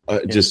cheese.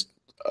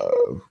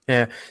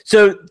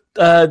 So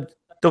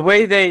the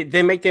way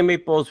they make their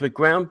meatballs with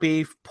ground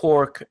beef,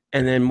 pork,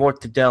 and then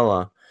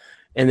mortadella,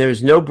 and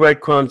there's no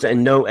breadcrumbs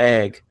and no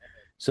egg.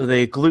 So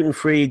they're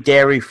gluten-free,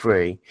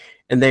 dairy-free,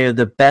 and they are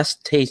the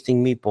best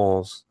tasting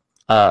meatballs.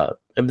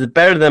 It was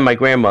better than my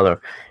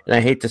grandmother, and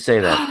I hate to say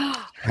that.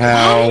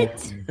 How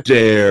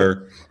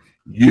dare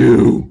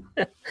you?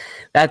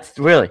 That's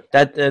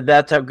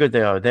how good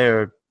they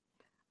are.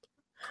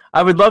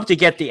 I would love to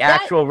get the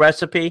actual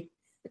recipe.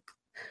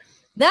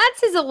 That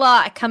says a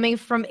lot coming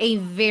from a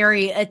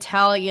very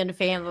Italian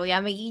family.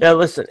 I mean, yeah,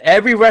 listen,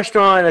 every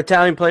restaurant,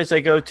 Italian place I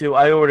go to,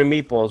 I order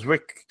meatballs.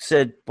 Rick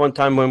said one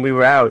time when we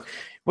were out,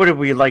 what did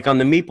we like on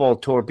the meatball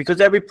tour?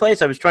 Because every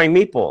place I was trying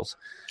meatballs,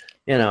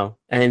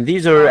 and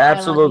these are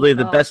absolutely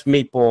the best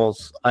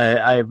meatballs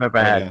I've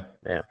ever had.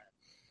 Yeah.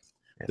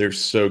 They're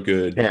so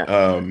good.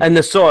 Yeah. And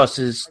the sauce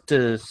is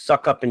to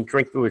suck up and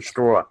drink through a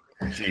straw.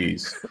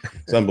 Jeez,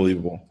 it's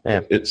unbelievable.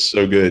 Yeah. It's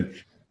so good.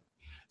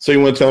 So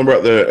you want to tell them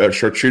about the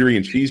charcuterie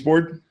and cheese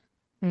board?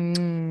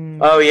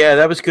 Oh yeah,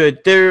 that was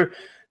good.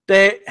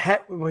 They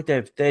had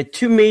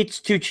 2 meats,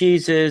 2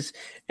 cheeses,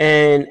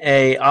 and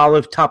a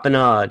olive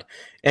tapenade.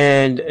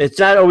 And it's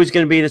not always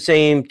going to be the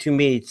same 2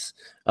 meats.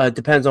 It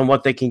depends on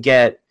what they can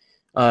get,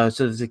 so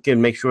that they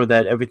can make sure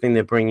that everything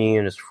they're bringing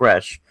in is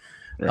fresh.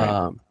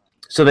 Right.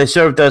 So they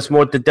served us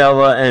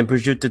mortadella and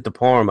prosciutto di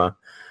Parma,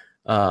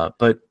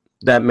 but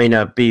that may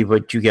not be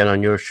what you get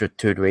on your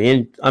charcuterie.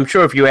 And I'm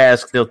sure if you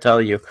ask, they'll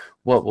tell you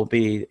what will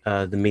be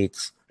the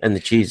meats and the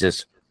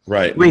cheeses.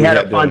 Right. We had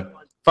a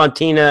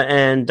fontina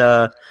and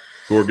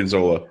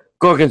gorgonzola.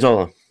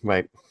 Gorgonzola,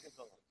 right.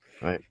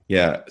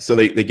 Yeah. So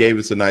they gave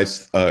us a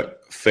nice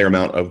fair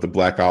amount of the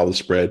black olive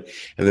spread,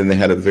 and then they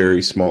had a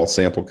very small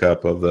sample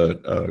cup of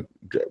the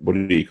what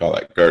do you call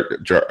that?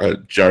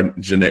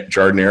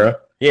 Giardiniera.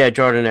 Yeah,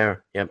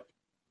 Giardiniera. Yep.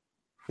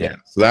 Yeah.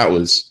 So that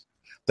was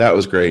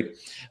great.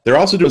 They're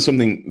also doing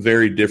something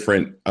very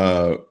different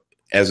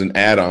as an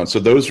add-on. So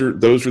those are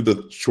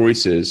the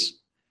choices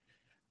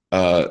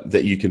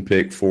that you can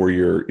pick for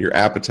your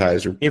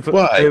appetizer. You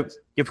forgot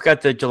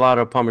the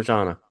gelato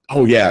parmigiano.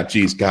 Oh yeah,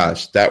 geez,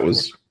 gosh, that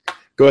was.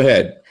 Go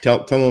ahead,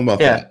 tell them about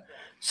that.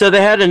 So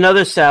they had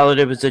another salad.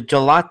 It was a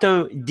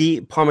gelato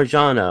di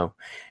parmigiano,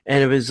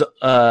 and it was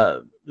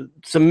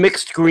some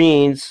mixed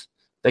greens.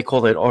 They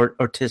call it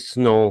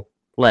artisanal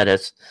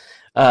lettuce,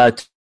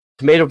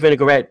 tomato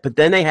vinaigrette. But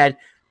then they had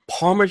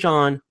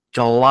Parmesan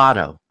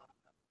gelato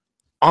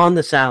on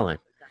the salad.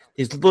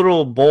 These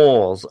little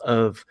balls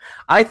of,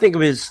 I think it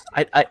was,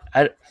 I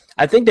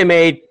think they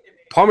made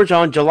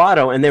Parmesan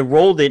gelato and they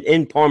rolled it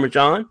in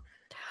Parmesan.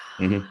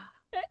 Mm-hmm.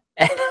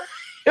 And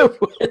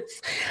it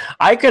was,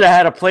 I could have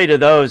had a plate of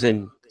those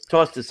and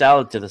tossed the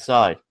salad to the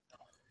side.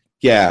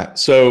 Yeah.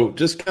 So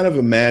just kind of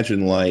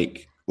imagine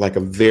like a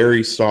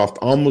very soft,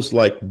 almost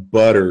like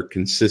butter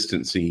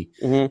consistency,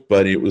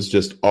 but it was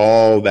just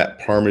all that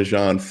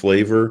Parmesan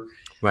flavor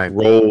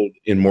rolled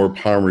in more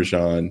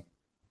Parmesan.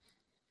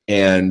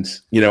 And,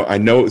 I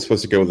know it was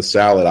supposed to go with a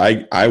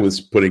salad. I was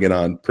putting it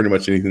on pretty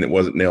much anything that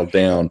wasn't nailed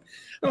down.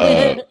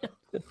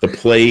 The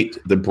plate,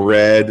 the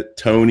bread,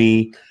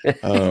 Tony's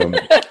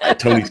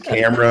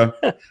camera.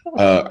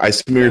 I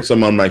smeared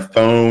some on my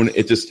phone.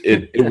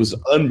 It was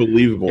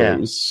unbelievable. Yeah. It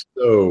was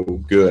so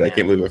good. I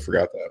can't believe I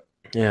forgot that.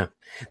 Yeah.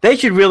 They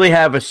should really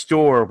have a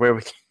store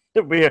where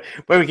we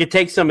could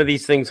take some of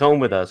these things home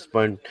with us.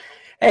 But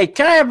hey,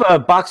 can I have a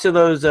box of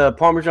those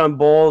Parmesan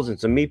balls and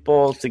some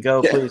meatballs to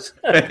go, please?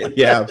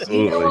 Yeah,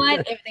 absolutely. You know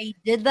what? If they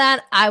did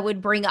that, I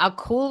would bring a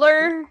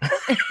cooler.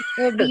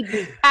 We'd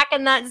be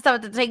packing that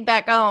stuff to take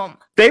back home.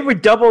 They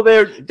would double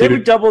their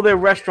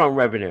restaurant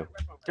revenue.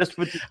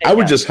 I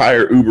would just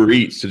hire Uber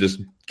Eats to just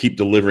keep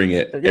delivering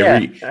it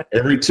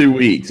every 2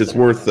 weeks. It's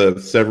worth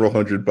several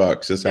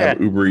 $100. Just have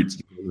Uber Eats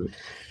deliver it.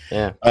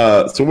 Yeah.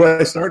 So what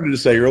I started to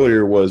say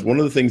earlier was one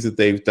of the things that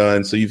they've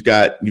done. So you've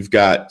got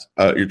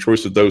your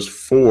choice of those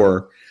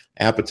 4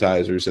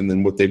 appetizers, and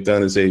then what they've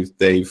done is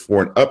they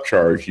for an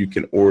upcharge you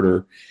can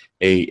order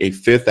a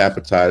 5th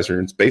appetizer,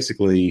 and it's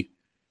basically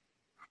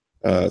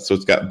so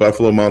it's got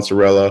buffalo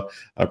mozzarella,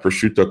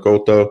 prosciutto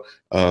cotto.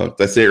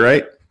 That's it,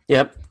 right?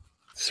 Yep.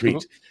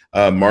 Sweet.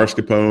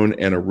 Mascarpone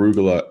and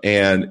arugula,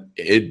 and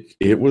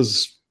it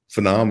was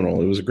phenomenal.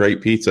 It was a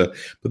great pizza,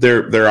 but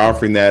they're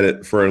offering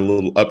that for a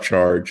little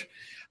upcharge,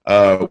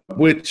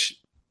 which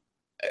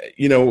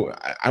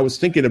I was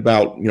thinking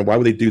about why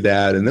would they do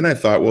that, and then I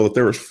thought, well, if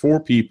there was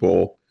 4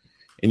 people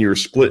and you were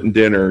splitting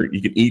dinner,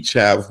 you could each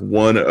have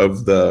one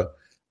of the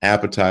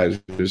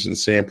appetizers and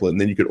sample it,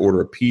 and then you could order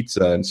a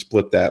pizza and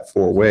split that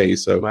 4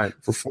 ways. So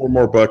for $4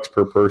 more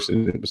per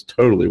person, it was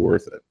totally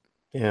worth it.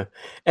 Yeah,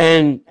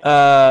 and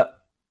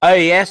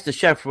I asked the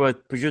chef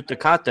what prosciutto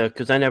cotta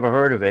because I never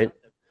heard of it.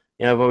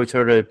 I've always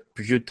heard of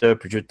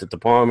prosciutto di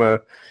Parma.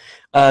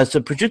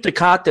 So prosciutto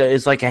cotta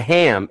is like a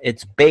ham.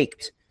 It's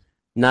baked,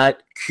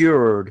 not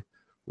cured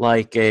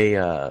like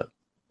a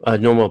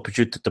normal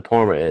prosciutto di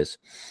Parma is.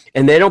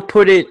 And they don't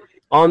put it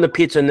on the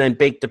pizza and then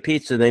bake the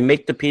pizza. They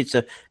make the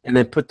pizza and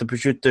then put the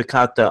prosciutto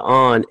cotta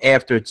on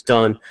after it's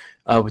done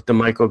with the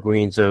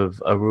microgreens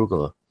of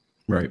arugula.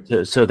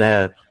 Right. So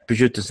that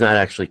prosciutto is not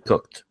actually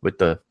cooked with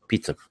the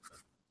pizza.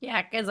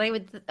 Yeah, because I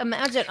would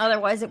imagine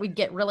otherwise it would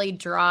get really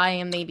dry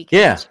and maybe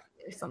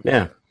or something.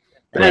 Yeah.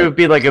 And it would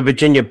be like a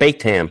Virginia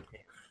baked ham.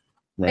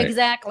 Right.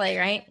 Exactly,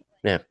 right?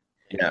 Yeah.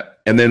 Yeah.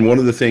 And then one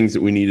of the things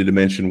that we needed to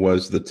mention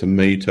was the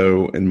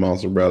tomato and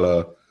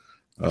mozzarella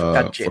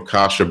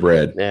focaccia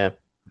bread. Yeah.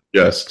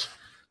 Just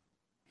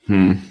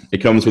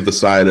it comes with a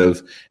side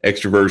of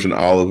extra virgin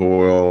olive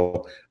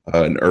oil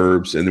and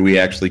herbs, and then we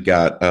actually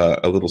got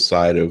a little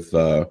side of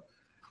the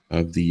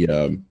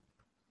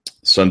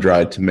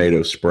sun-dried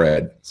tomato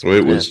spread. So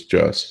it was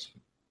just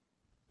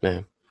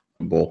and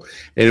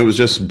it was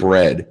just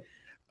bread.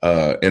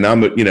 And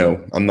I'm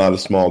not a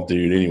small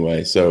dude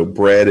anyway. So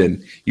bread,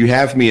 and you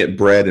have me at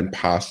bread and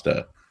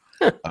pasta.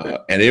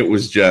 And it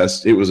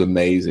was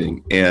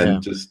amazing.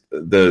 And just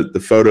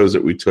the photos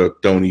that we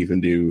took don't even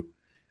do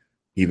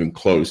even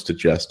close to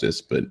justice,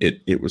 but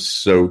it was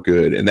so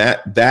good. And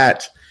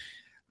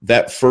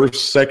that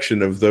first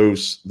section of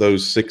those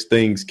 6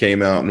 things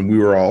came out, and we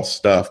were all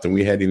stuffed, and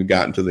we hadn't even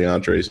gotten to the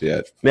entrees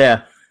yet.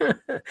 Yeah.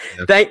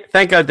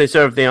 Thank God they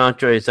served the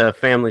entrees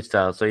family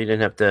style, so you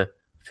didn't have to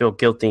feel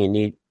guilty and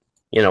eat,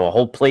 a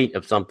whole plate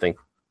of something.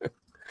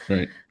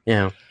 Right.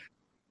 Yeah.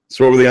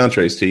 So what were the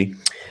entrees, T?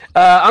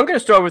 I'm going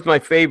to start with my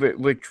favorite,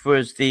 which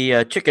was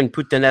the chicken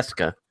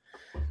puttanesca.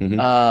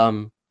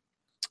 Mm-hmm.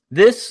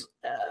 This,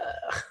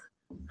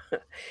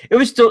 it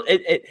was still,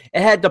 it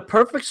had the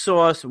perfect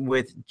sauce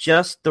with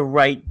just the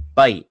right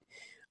bite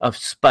of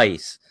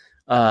spice.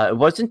 It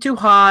wasn't too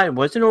hot. It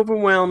wasn't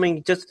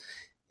overwhelming. Just,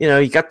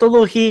 you got the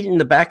little heat in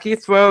the back of your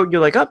throat.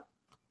 You're like, oh,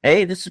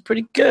 hey, this is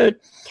pretty good.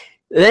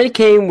 And then it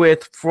came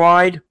with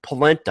fried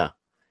polenta.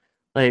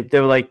 Like they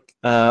were like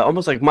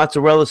almost like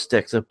mozzarella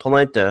sticks of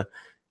polenta,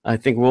 I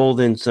think rolled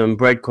in some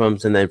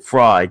breadcrumbs and then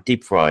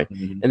deep fried.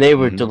 Mm-hmm. And they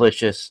were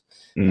delicious.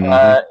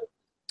 Mm-hmm.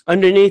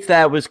 Underneath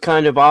that was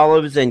kind of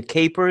olives and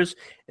capers,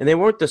 and they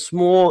weren't the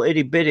small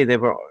itty bitty. They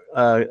were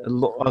a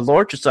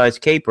larger size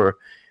caper,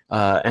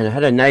 and it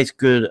had a nice,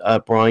 good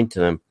brine to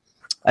them.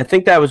 I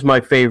think that was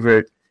my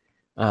favorite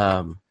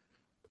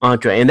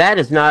entree, and that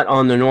is not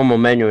on the normal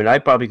menu. And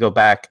I'd probably go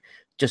back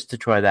just to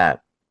try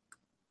that.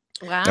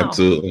 Wow!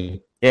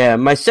 Absolutely. Yeah,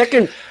 my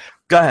second.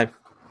 Go ahead.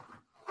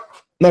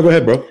 No, go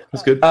ahead, bro.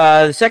 That's good.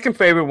 The second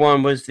favorite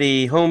one was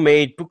the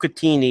homemade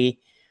bucatini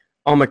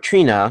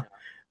amatrina.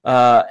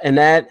 And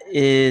that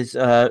is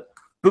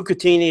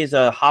bucatini is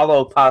a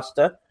hollow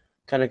pasta,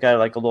 kind of got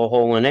like a little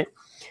hole in it.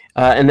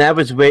 And that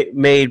was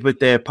made with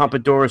their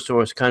pompadoro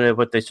sauce, kind of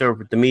what they serve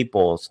with the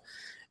meatballs.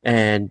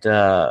 And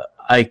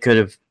I could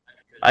have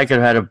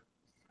had a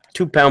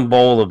 2-pound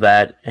bowl of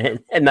that and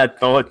not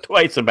thought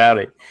twice about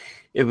it.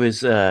 It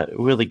was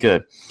really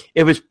good.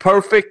 It was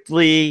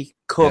perfectly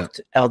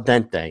cooked al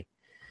dente.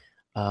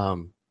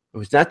 It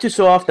was not too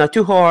soft, not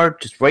too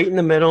hard, just right in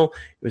the middle.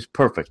 It was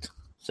perfect.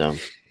 So,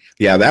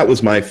 yeah, that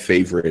was my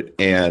favorite.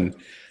 And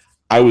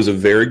I was a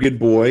very good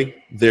boy.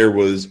 There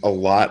was a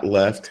lot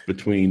left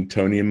between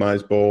Tony and my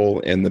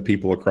bowl and the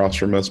people across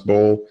from us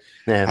bowl.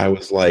 Yeah. I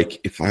was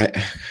like,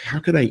 how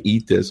could I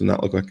eat this and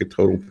not look like a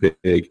total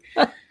pig?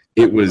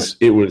 It was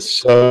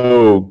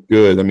so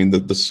good. I mean,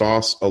 the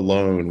sauce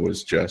alone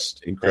was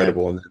just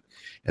incredible. Yeah.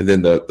 And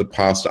then the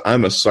pasta.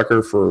 I'm a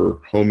sucker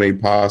for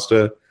homemade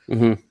pasta.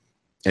 Mm-hmm.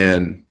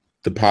 And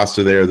the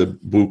pasta there, the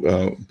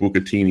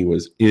bucatini,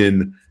 was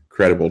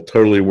incredible.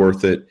 Totally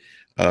worth it.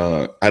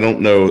 I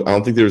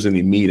don't think there was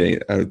any meat in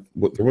it.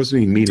 There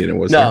wasn't any meat in it,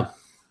 was there?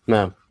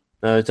 No.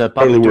 It's a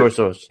pompadoro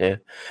sauce. Yeah.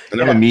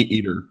 And I'm a meat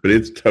eater, but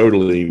it's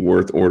totally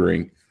worth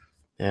ordering.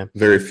 Yeah.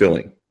 Very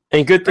filling.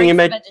 And good thing you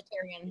mentioned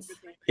vegetarians.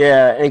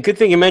 Yeah, and good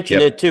thing you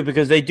mentioned it too,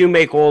 because they do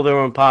make all their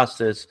own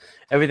pastas.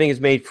 Everything is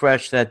made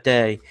fresh that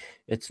day.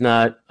 It's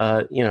not,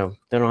 they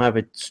don't have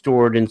it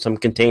stored in some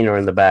container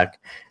in the back.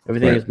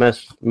 Everything is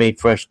made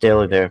fresh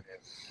daily there.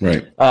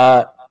 Right.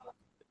 And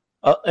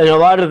a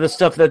lot of the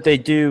stuff that they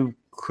do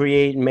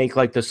create and make,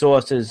 like the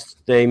sauces,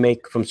 they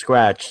make from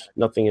scratch.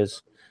 Nothing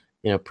is,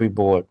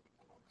 pre-bought.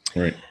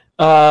 Right.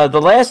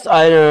 The last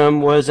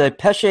item was a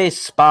pesce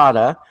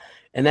spada,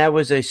 and that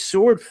was a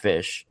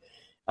swordfish.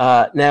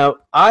 Now,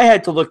 I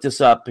had to look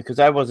this up because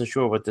I wasn't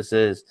sure what this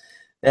is.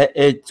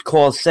 It's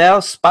called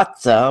sal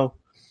spazzo,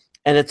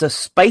 and it's a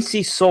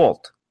spicy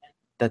salt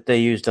that they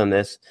used on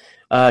this.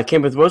 It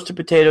came with roasted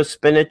potatoes,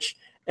 spinach,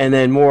 and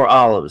then more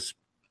olives.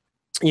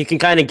 You can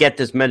kind of get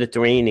this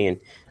Mediterranean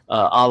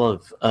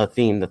olive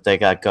theme that they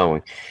got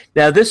going.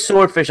 Now, this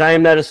swordfish, I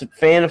am not a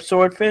fan of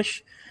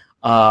swordfish.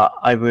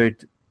 I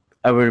would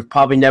have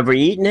probably never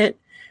eaten it,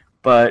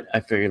 but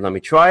I figured let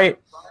me try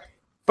it.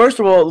 First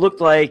of all, it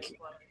looked like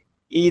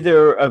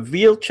either a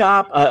veal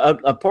chop,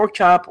 a pork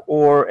chop,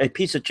 or a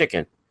piece of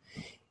chicken.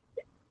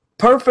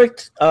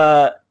 Perfect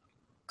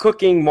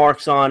cooking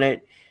marks on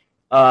it.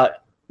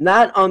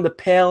 Not on the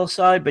pale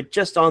side, but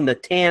just on the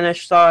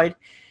tannish side.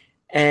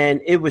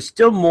 And it was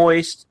still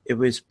moist. It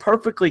was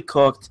perfectly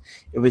cooked.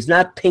 It was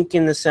not pink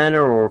in the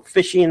center or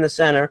fishy in the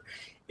center.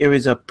 It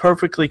was a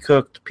perfectly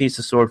cooked piece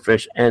of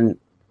swordfish. And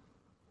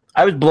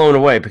I was blown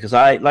away because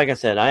like I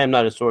said, I am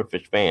not a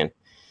swordfish fan.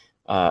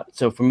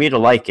 So for me to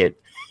like it,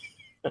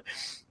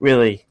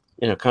 really,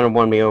 kind of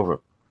won me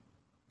over.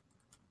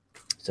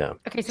 So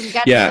okay, so we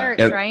got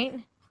desserts, right?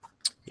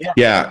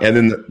 Yeah, and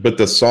then but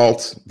the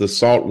salt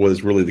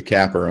was really the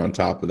capper on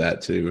top of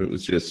that too. It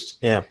was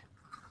just it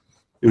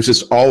was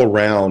just all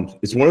around.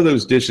 It's one of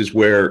those dishes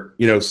where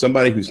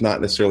somebody who's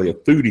not necessarily a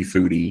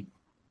foodie,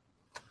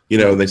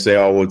 they say,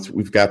 oh, well,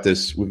 we've got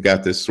this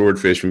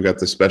swordfish, we've got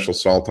this special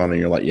salt on it.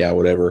 And you're like, yeah,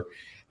 whatever,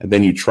 and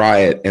then you try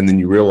it, and then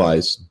you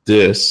realize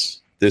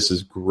this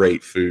is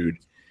great food.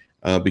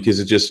 Because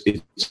it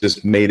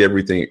just made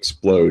everything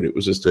explode. It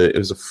was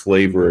a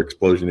flavor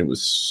explosion. It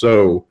was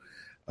so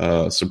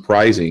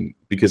surprising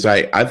because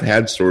I've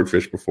had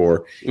swordfish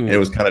before and it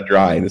was kind of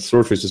dry. And the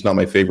swordfish is not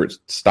my favorite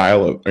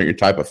style or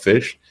type of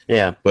fish.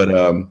 Yeah. But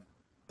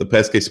the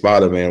pesce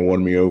spada, man,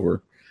 won me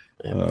over.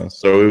 Yeah.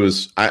 So it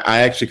was.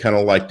 I actually kind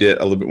of liked it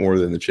a little bit more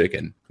than the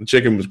chicken. The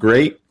chicken was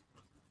great,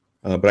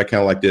 but I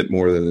kind of liked it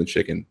more than the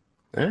chicken.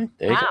 All right,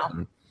 there you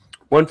go.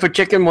 One for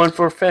chicken, one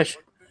for fish.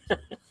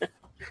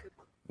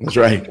 That's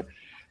right.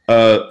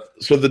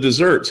 So the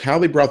desserts, how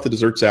they brought the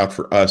desserts out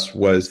for us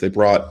was they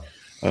brought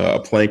a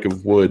plank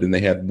of wood and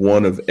they had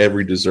one of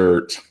every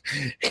dessert.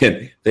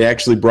 And they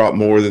actually brought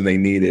more than they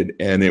needed.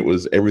 And it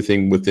was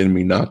everything within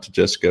me not to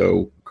just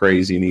go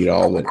crazy and eat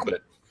all of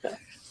it.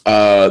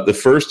 But the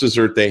first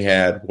dessert they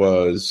had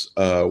was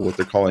what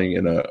they're calling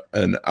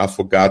an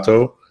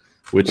affogato,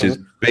 which is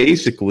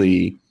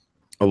basically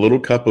a little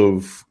cup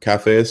of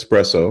cafe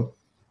espresso.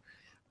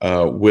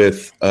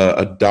 With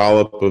a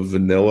dollop of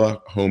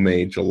vanilla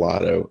homemade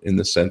gelato in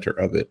the center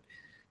of it.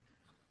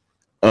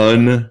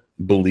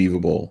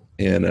 Unbelievable.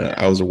 And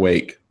I was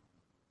awake.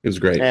 It was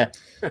great. Yeah.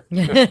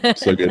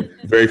 So good.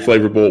 Very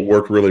flavorful.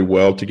 Worked really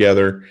well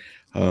together.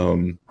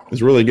 It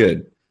was really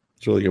good.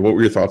 It's really good. What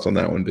were your thoughts on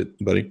that one,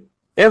 buddy?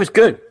 It was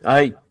good.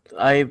 I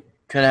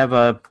could have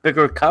a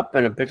bigger cup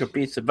and a bigger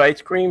piece of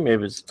ice cream. It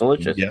was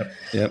delicious.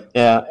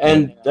 Yeah.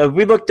 And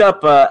we looked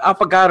up,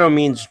 affogato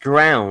means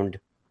drowned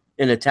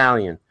in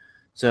Italian.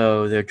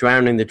 So they're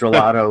drowning the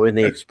gelato in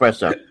the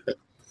espresso.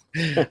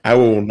 I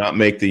will not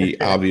make the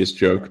obvious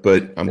joke,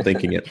 but I'm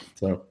thinking it.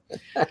 So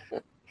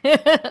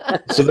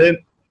then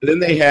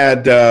they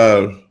had,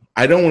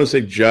 I don't want to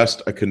say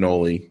just a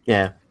cannoli.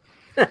 Yeah.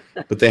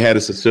 But they had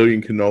a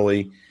Sicilian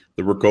cannoli.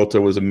 The ricotta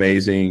was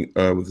amazing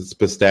with its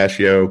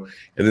pistachio,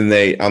 and then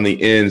they on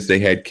the ends they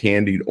had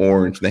candied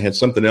orange. And they had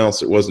something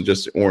else. It wasn't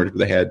just orange, but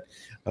they had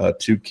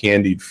 2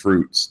 candied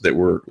fruits that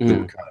were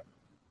kind of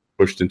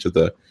pushed into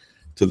the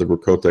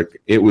ricotta.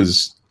 It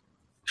was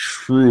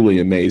truly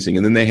amazing.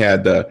 And then they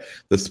had the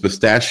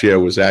pistachio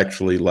was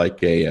actually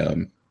like a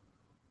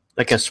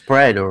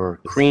spread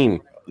or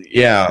cream.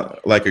 Yeah,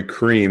 like a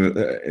cream.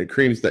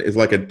 Cream's is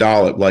like a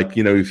dollop. Like,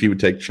 you know, if you would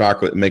take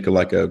chocolate and make it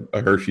like a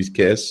Hershey's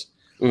Kiss,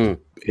 and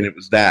it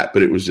was that,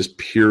 but it was just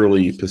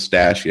purely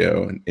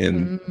pistachio,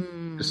 and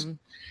just,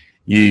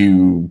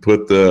 you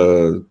put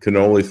the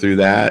cannoli through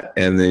that,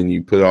 and then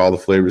you put all the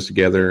flavors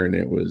together, and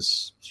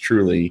it's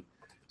truly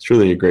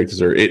a great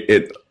dessert.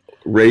 It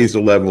raised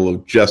the level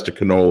of just a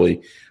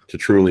cannoli to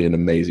truly an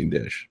amazing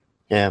dish.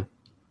 Yeah.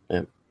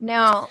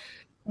 Now,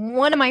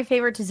 one of my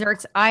favorite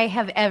desserts I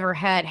have ever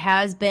had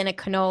has been a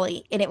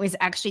cannoli, and it was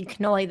actually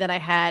cannoli that I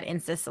had in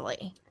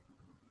Sicily.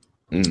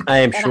 I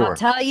am and sure. I'll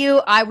tell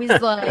you, I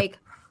was like,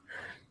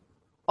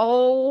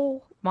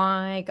 oh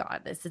my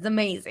God, this is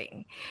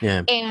amazing.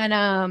 Yeah.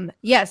 And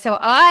so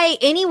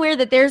anywhere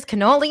that there's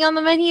cannoli on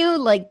the menu,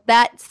 like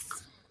that's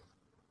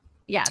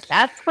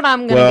what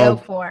I'm going to go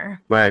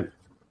for. Right.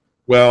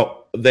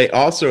 Well, they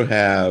also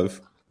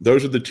have,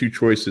 those are the 2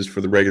 choices for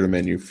the regular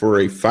menu. For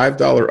a $5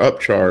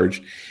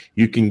 upcharge,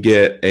 you can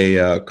get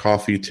a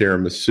coffee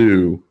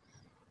tiramisu.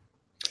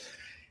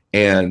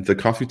 And the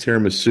coffee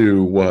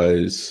tiramisu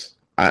was,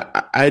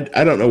 I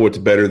don't know what's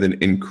better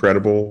than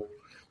incredible,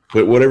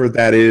 but whatever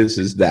that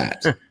is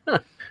that.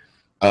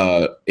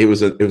 It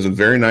was a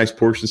very nice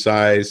portion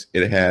size.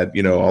 It had,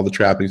 you know, all the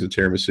trappings of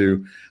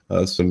tiramisu,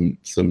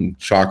 some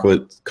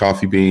chocolate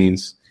coffee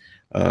beans,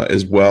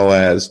 as well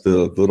as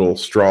the little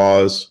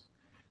straws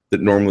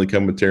that normally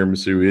come with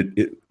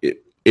tiramisu.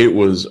 It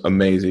was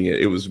amazing.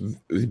 It was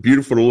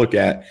beautiful to look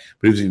at,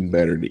 but it was even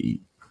better to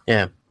eat.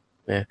 Yeah.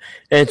 And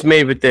it's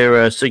made with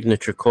their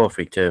signature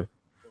coffee too.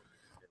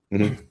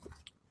 Mm-hmm.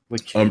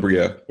 Which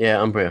Umbria.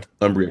 Yeah, Umbria.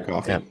 Umbria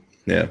coffee.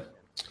 Yeah.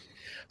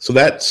 So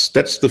that's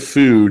the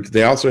food.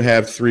 They also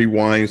have 3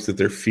 wines that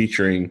they're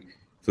featuring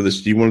for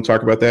this. Do you want to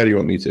talk about that, or do you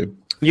want me to?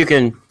 You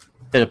can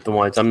hit up the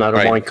wines. I'm not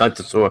a wine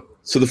connoisseur.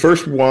 So the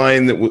first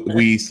wine that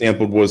we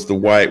sampled was the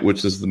white,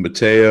 which is the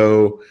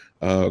Matteo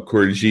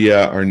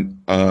Correggia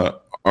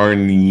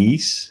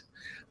Arnese,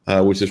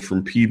 which is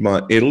from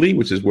Piedmont, Italy,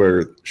 which is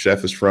where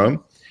Chef is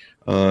from.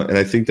 And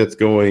I think that's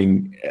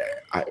going,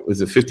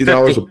 was it $50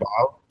 a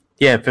bottle?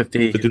 Yeah,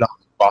 $50 a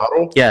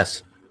bottle?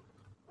 Yes.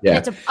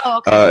 Yeah.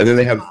 Okay. And then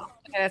they have,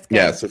 that's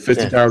good. so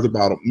 $50 a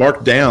bottle,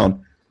 marked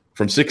down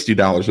from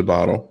 $60 a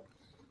bottle.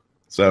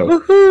 So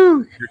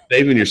Woohoo! You're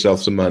saving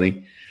yourself some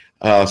money.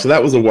 So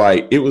that was a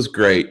white. It was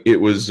great. It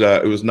was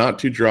not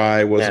too dry.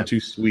 It wasn't too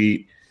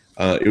sweet.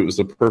 It was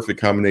the perfect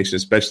combination,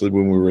 especially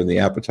when we were in the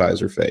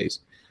appetizer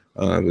phase.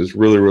 It was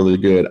really, really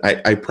good.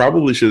 I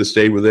probably should have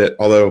stayed with it,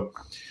 although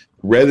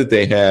red that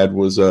they had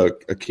was a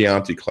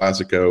Chianti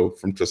Classico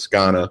from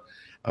Toscana,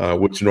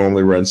 which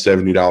normally runs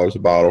 $70 a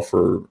bottle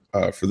for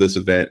this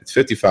event. It's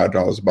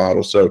 $55 a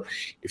bottle. So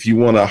if you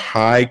want a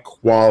high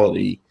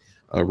quality,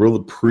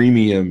 real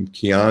premium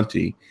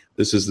Chianti,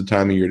 this is the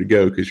time of year to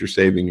go because you're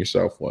saving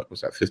yourself, what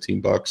was that,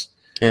 $15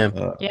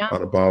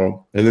 on a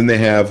bottle. And then they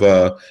have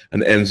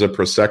an Enza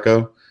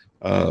Prosecco.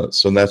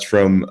 So that's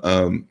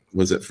from,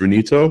 was it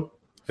Veneto?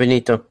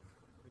 Veneto.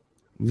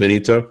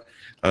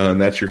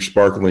 And that's your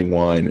sparkling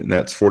wine, and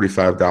that's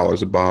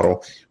 $45 a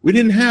bottle. We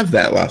didn't have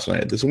that last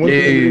night. This is one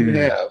thing we didn't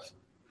have.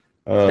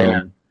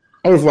 I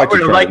would have liked to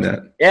try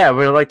that. Yeah,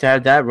 we would like to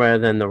have that rather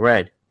than the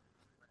red.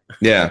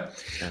 Yeah.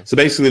 So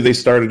basically, they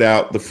started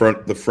out the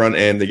front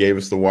end. They gave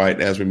us the white,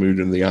 and as we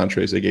moved into the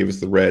entrees, they gave us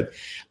the red.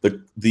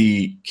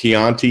 The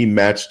Chianti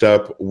matched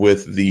up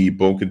with the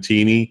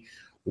Bucatini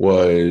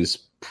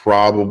was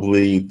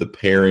probably the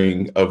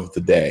pairing of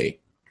the day.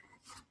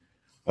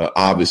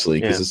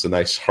 Obviously, because it's a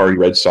nice hearty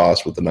red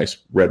sauce with a nice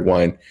red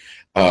wine.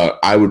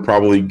 I would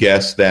probably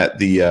guess that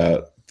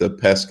the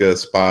pesca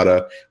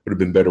spada would have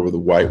been better with a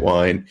white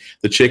wine.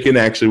 The chicken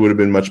actually would have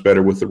been much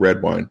better with the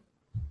red wine.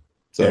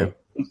 So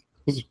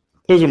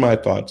those are my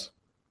thoughts.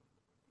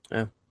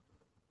 Yeah,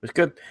 it's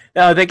good.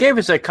 They gave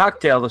us a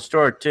cocktail to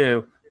start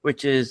too,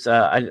 which is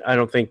I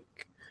think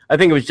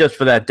it was just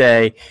for that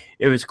day.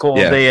 It was called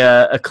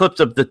the Eclipse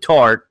of the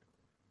Tart.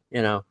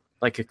 You know.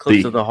 Like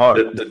Eclipse of the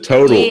Heart. The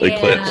total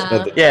eclipse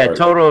of the tart.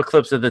 Total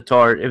Eclipse of the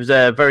Tart. It was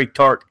a very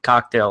tart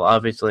cocktail,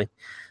 obviously.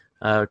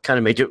 Kind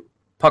of made you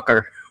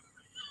pucker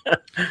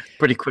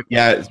pretty quick.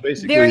 Yeah, it's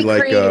basically very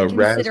like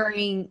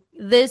considering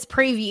this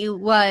preview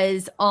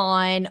was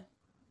on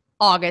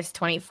August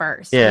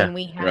 21st when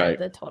we had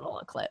the total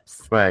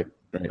eclipse. Right.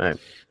 So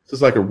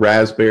it's like a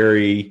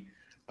raspberry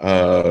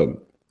on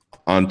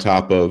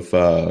top of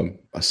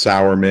a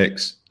sour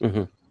mix.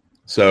 Mm-hmm.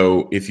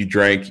 So if you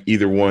drank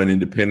either one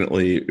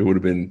independently, it would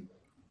have been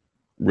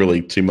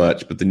really too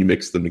much. But then you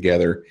mix them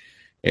together.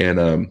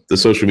 And the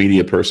social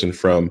media person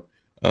from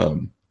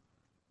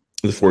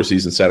the Four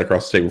Seasons sat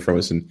across the table from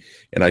us, and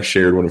I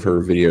shared one of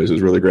her videos. It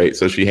was really great.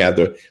 So she had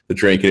the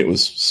drink, and it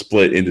was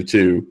split into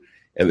two.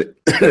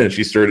 and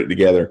she stirred it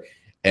together.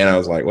 And I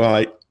was like, well,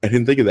 I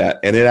didn't think of that.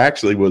 And it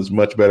actually was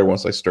much better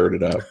once I stirred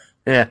it up.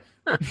 Yeah.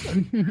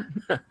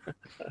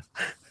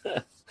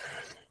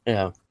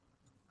 Yeah.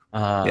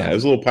 Yeah, it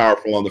was a little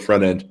powerful on the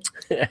front end.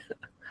 Yeah,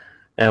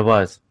 it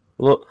was.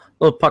 A little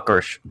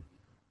puckerish.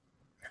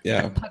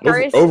 Yeah.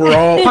 Puckerish?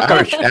 Overall,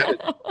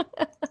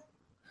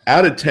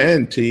 out of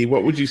 10, T,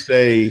 what would you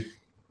say?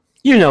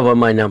 You know what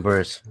my number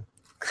is.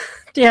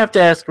 Do you have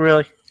to ask,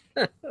 really?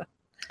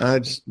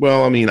 I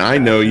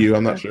know you.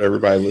 I'm not sure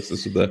everybody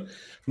listens to the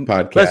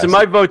podcast. Listen,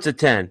 my vote's a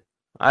 10.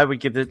 I would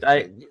give it.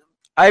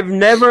 I've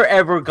never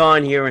ever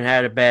gone here and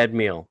had a bad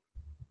meal.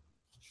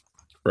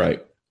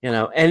 Right.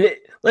 And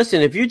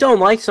listen, if you don't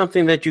like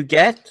something that you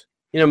get,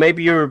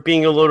 maybe you're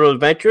being a little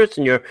adventurous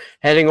and you're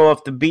heading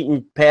off the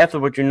beaten path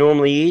of what you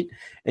normally eat,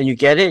 and you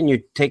get it and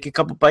you take a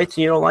couple bites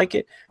and you don't like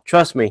it.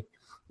 Trust me,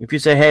 if you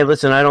say, "Hey,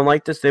 listen, I don't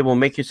like this," they will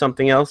make you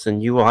something else,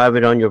 and you will have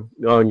it on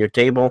your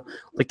table,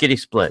 lickety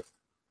split.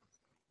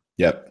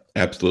 Yep,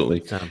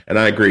 absolutely. And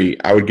I agree.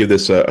 I would give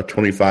this a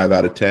 25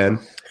 out of 10.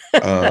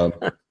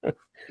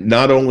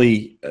 Not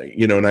only,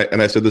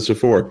 and I said this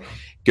before,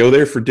 go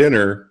there for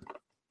dinner,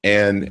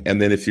 and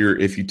then if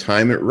you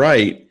time it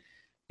right,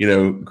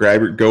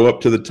 go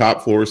up to the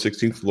top floor,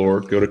 16th floor,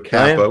 go to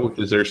Kappa, which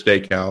is their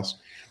steakhouse,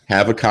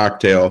 have a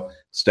cocktail,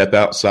 step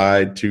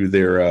outside to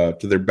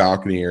their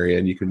balcony area,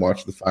 and you can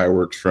watch the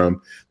fireworks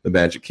from the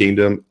Magic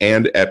Kingdom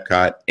and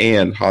Epcot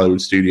and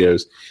Hollywood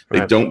Studios.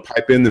 They don't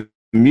pipe in the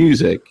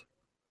music.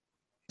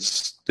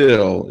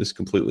 Still is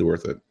completely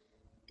worth it.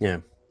 Yeah.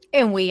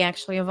 And we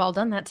actually have all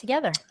done that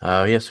together.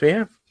 Oh, yes, we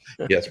have.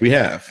 Yes, we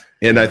have.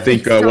 And I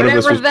think one of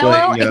us was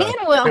Ravello playing.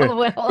 And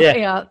Will.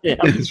 Yeah.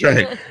 That's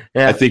right.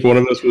 Yeah. I think one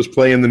of us was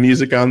playing the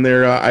music on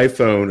their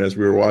iPhone as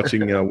we were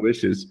watching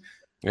Wishes.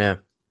 Yeah.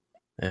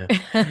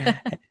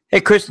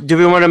 Hey, Chris, do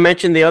we want to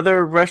mention the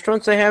other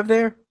restaurants they have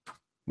there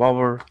while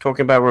we're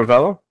talking about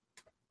Ravello?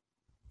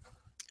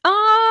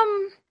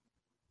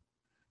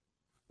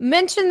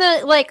 Let's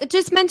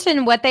mention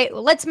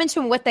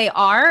what they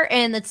are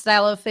and the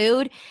style of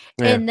food.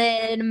 Yeah. And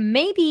then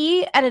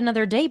maybe at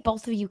another date,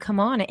 both of you come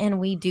on and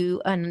we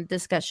do a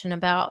discussion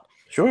about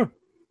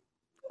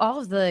all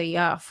of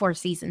the Four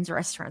Seasons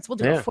restaurants. We'll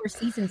do a Four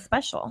Seasons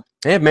special.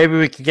 Yeah, maybe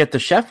we could get the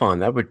chef on.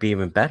 That would be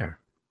even better.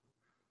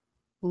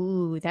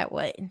 Ooh, that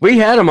would. We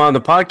had him on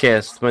the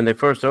podcast when they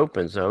first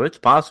opened, so it's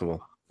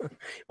possible.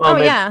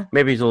 Well,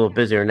 maybe he's a little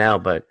busier now,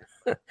 but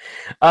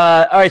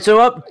all right.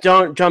 So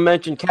John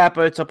mentioned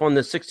Kappa. It's up on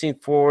the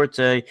 16th floor. It's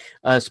a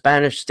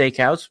Spanish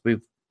steakhouse.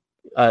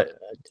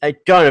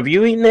 John, have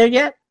you eaten there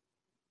yet?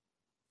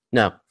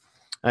 No.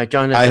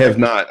 John, I have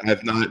not.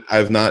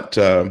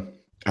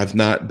 I've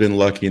not been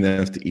lucky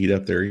enough to eat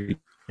up there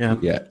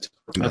yet.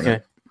 Okay,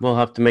 we'll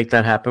have to make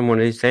that happen one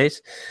of these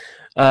days.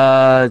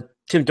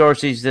 Tim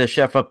Dorsey's the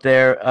chef up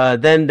there.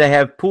 Then they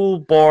have Pool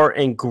Bar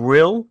and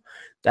Grill.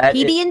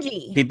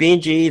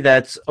 PB&G.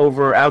 That's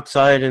over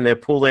outside in their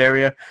pool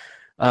area.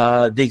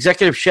 The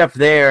executive chef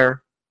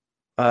there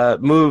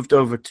moved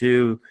over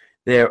to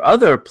their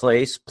other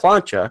place,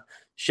 Plancha,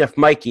 Chef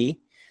Mikey.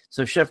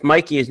 So Chef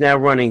Mikey is now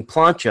running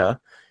Plancha.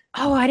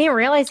 Oh, I didn't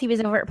realize he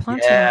was over at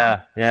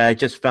Plancha. Yeah, I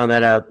just found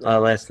that out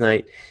last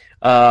night.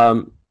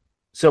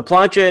 So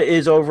Plancha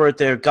is over at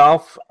their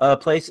golf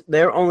place.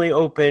 They're only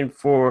open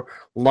for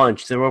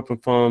lunch. They're open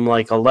from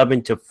like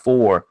 11 to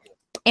 4.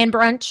 And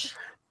brunch.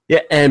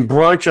 Yeah, and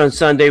brunch on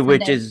Sunday,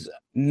 which is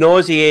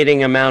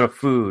nauseating amount of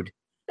food.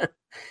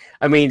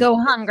 I mean, go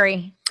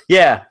hungry.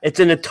 Yeah,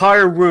 it's an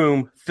entire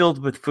room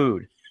filled with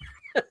food.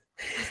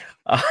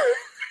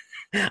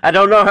 I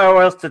don't know how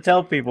else to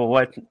tell people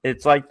what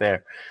it's like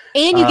there.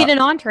 And you get an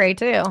entree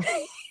too,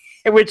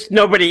 which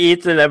nobody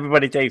eats and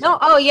everybody takes. No,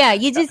 oh yeah,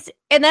 you just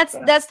and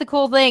that's the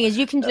cool thing is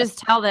you can just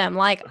tell them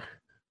like,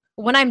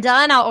 when I'm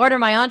done, I'll order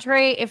my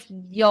entree if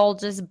you'll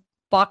just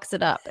box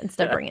it up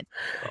instead of bringing it.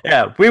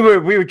 Yeah, we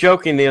were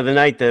joking the other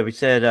night that we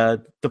said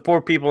the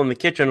poor people in the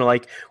kitchen are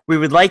like, we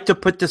would like to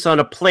put this on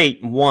a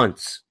plate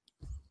once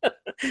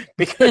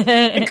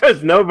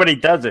because nobody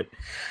does it.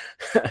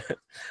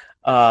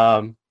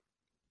 And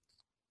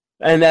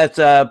that's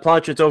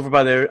Plancha's over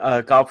by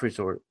their golf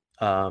resort.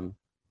 I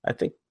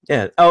think,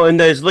 yeah. Oh, and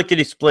there's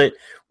Lickety Split,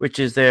 which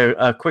is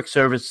their quick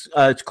service.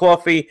 It's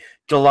coffee,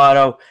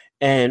 gelato,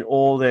 and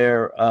all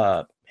their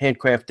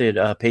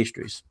handcrafted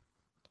pastries.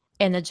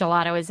 And the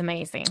gelato is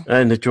amazing.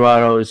 And the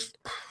gelato is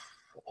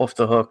off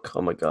the hook.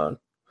 Oh my god.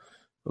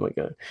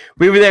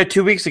 We were there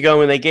 2 weeks ago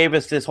when they gave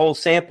us this whole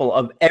sample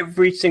of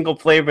every single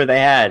flavor they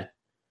had.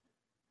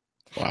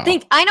 Wow.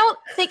 I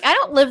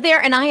don't live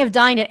there, and I have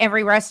dined at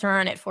every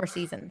restaurant at Four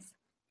Seasons.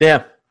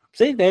 Yeah.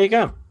 See, there you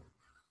go.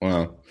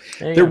 Wow.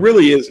 There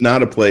really is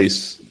not a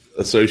place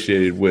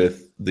associated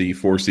with the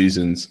Four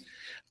Seasons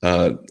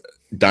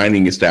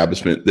dining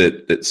establishment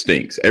that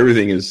stinks.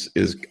 Everything is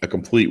a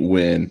complete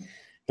win.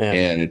 Yeah.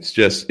 And it's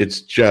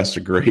just a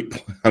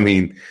great. I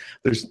mean,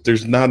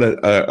 there's not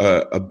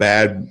a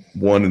bad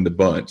one in the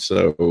bunch.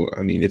 So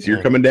I mean, if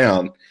you're coming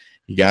down,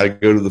 you got to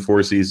go to the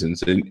Four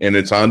Seasons, and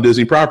it's on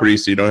Disney property,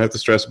 so you don't have to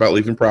stress about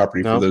leaving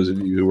property. For those of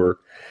you who are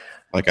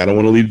Like, I don't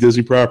want to leave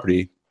Disney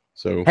property.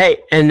 So hey,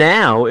 and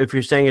now if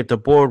you're staying at the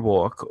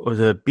boardwalk or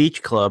the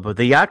beach club or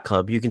the yacht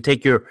club, you can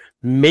take your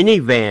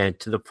minivan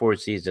to the Four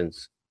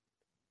Seasons.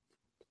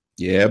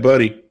 Yeah,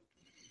 buddy.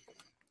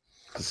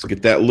 Just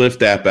get that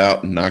Lyft app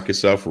out and knock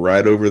yourself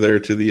right over there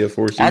to the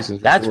Four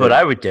Seasons. That's what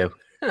I would do.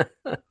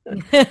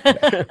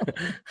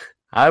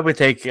 I would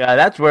take.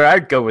 That's where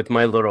I'd go with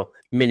my little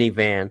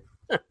minivan.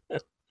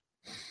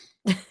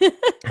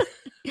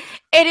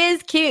 It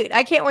is cute.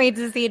 I can't wait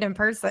to see it in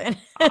person.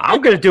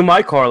 I'm going to do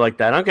my car like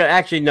that. I'm going to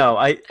actually, no.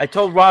 I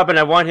told Robin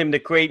I want him to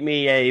create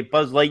me a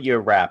Buzz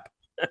Lightyear wrap.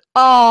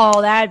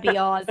 Oh, that'd be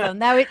awesome.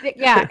 That would,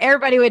 yeah,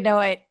 everybody would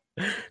know it.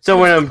 So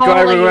when I'm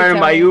totally driving around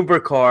in my Tony. Uber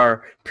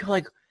car, people are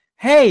like,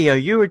 hey, are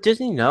you at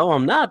Disney? No,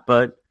 I'm not.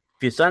 But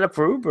if you sign up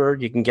for Uber,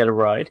 you can get a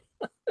ride.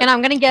 And I'm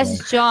going to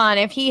guess John,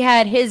 if he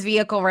had his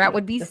vehicle route,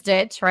 would be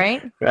Stitch,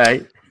 right?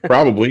 Right.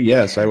 Probably,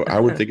 yes. I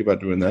would think about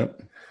doing that.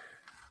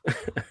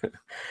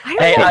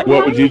 I don't know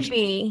what would you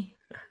be.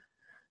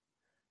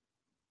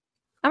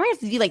 I'm going to have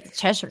to do like the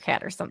Cheshire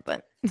Cat or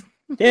something.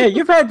 Yeah,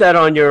 you've had that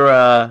on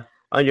your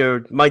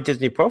My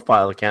Disney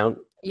profile account.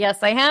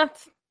 Yes, I have.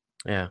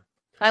 Yeah.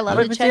 I love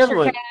What the was the other Cheshire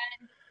one? Cat.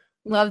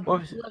 Love What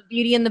was it?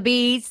 Beauty and the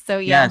Beast. So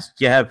yeah, Yes,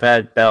 you have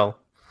had Belle.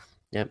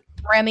 Yep.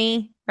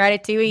 Remy,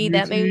 Ratatouille,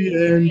 that movie.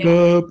 And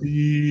the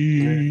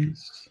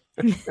Beast.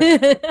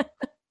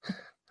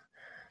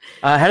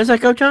 How does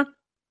that go, John?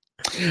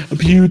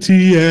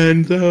 Beauty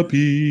and the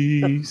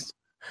Beast.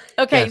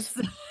 Okay, Yes.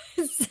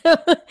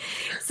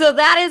 so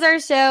that is our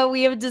show.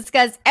 We have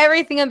discussed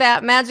everything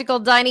about Magical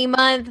Dining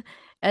Month,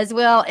 as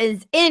well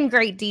as in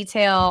great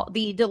detail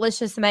the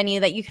delicious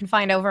menu that you can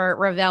find over at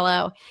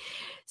Ravello.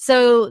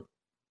 So,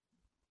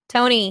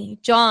 Tony,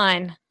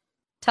 John,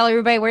 tell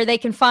everybody where they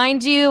can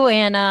find you,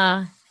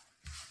 and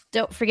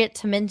don't forget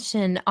to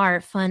mention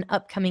our fun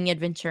upcoming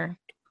adventure.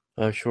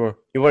 Sure.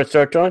 You want to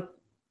start, John?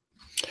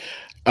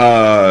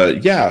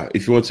 Yeah,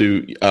 if you want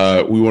to,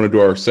 we want to do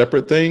our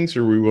separate things,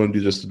 or we want to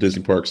do just the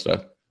Disney Park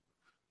stuff.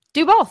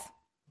 Do both.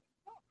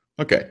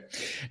 Okay.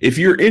 If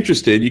you're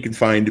interested, you can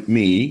find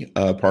me,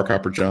 Park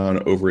Hopper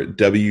John, over at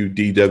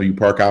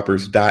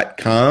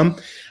www.parkhoppers.com.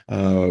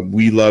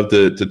 We love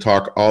to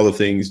talk all the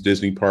things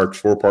Disney parks,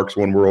 4 parks,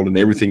 1 world, and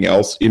everything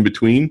else in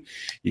between.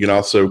 You can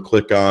also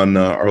click on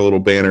our little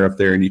banner up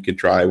there, and you can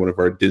try one of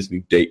our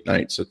Disney date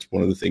nights. That's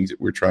one of the things that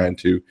we're trying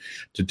to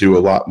do a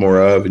lot more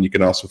of. And you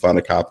can also find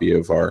a copy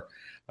of our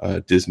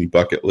Disney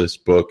bucket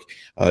list book.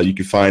 You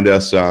can find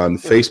us on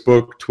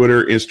Facebook,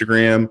 Twitter,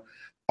 Instagram,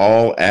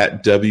 all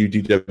at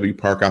WDW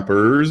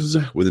Parkhoppers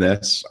with an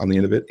S on the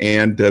end of it,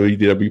 and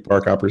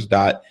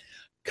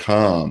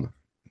www.parkhoppers.com.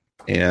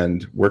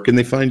 And where can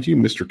they find you,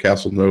 Mr.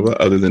 Casanova,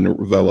 other than at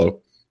Ravello?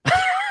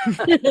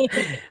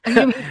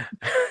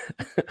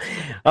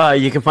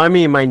 You can find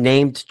me in my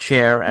named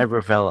chair at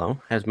Ravello.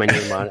 Has my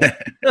name on it.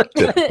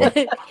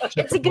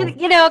 It's a good,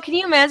 can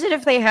you imagine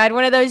if they had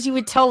one of those? You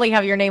would totally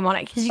have your name on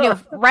it because,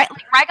 right,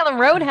 like Raglan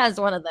Road has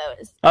one of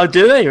those. Oh,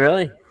 do they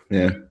really?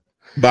 Yeah.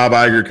 Bob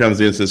Iger comes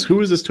in and says,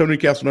 "Who is this Tony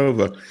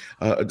Casanova?"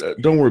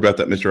 Don't worry about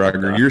that, Mr.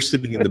 Iger. You're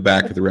sitting in the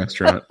back of the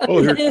restaurant.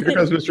 Oh, here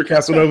comes Mr.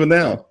 Casanova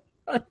now.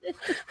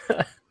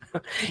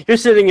 You're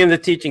sitting in the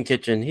teaching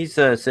kitchen. He's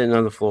sitting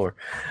on the floor.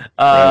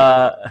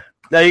 Right.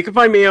 Now, you can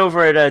find me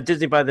over at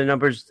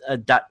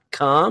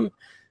DisneyByTheNumbers.com.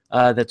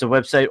 That's a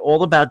website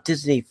all about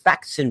Disney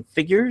facts and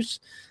figures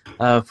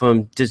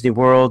from Disney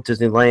World,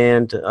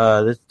 Disneyland.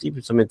 There's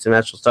even some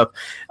international stuff.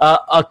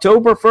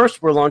 October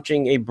 1st, we're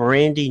launching a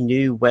brandy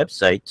new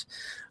website.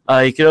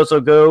 You can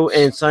also go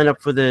and sign up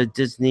for the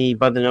Disney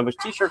by the Numbers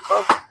t-shirt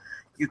club.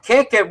 You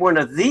can't get one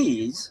of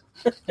these.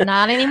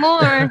 Not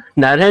anymore.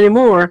 Not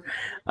anymore.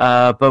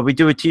 But we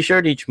do a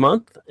t-shirt each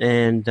month,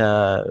 and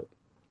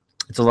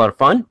it's a lot of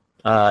fun.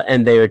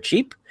 And they are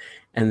cheap,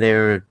 and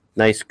they're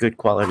nice, good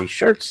quality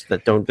shirts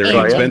that don't.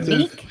 They're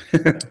expensive.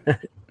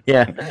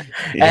 Yeah,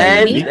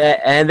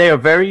 and they are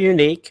very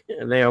unique.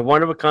 They are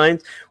one of a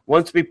kind.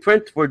 Once we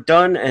print, we're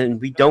done, and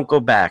we don't go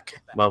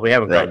back. Well, we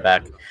haven't gone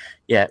back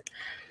yet.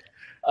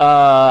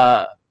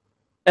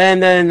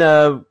 And then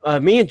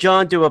me and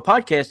John do a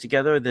podcast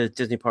together, the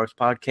Disney Parks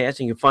Podcast.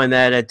 And you can find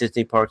that at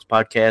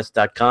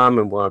DisneyParksPodcast.com,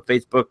 and we're on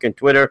Facebook and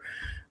Twitter.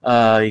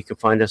 You can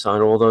find us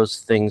on all those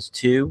things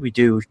too. We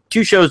do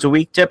 2 shows a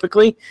week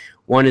typically.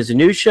 One is a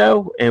news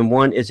show, and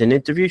one is an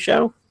interview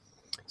show.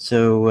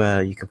 So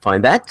you can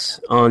find that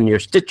on your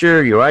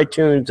Stitcher, your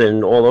iTunes,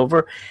 and all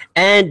over.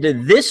 And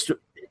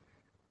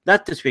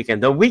not this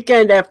weekend, the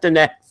weekend after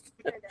next,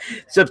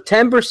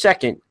 September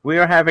 2nd, we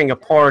are having a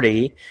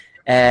party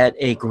at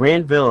a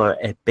Grand Villa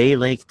at Bay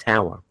Lake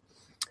Tower.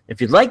 If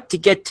you'd like to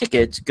get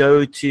tickets,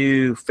 go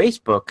to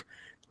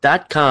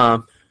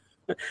Facebook.com.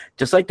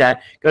 Just like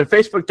that, go to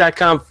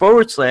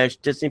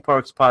Facebook.com/Disney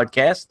Parks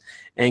Podcast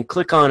and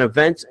click on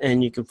events,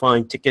 and you can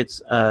find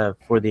tickets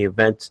for the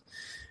event.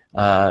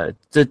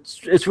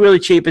 It's really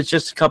cheap. It's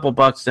just a couple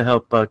bucks to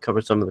help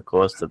cover some of the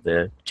cost of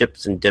the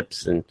chips and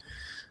dips and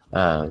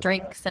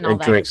drinks and all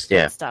that drinks,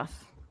 good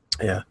stuff.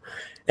 Yeah.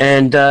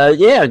 And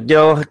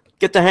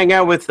get to hang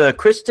out with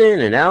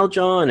Kristen and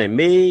Aljon and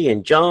me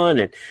and John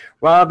and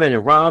Robin,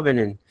 and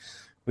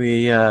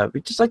we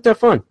just like to have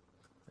fun,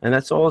 and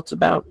that's all it's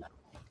about.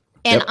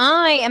 And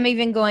I am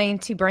even going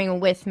to bring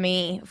with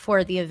me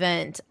for the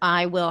event.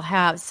 I will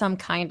have some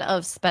kind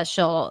of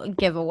special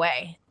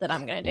giveaway that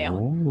I'm going to do.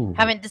 Ooh.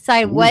 Haven't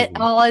decided what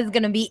all is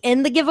going to be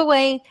in the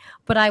giveaway,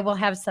 but I will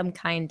have some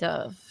kind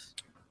of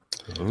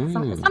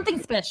something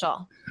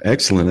special.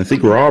 Excellent. I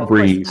think we're all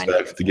bringing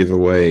stuff to give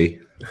away.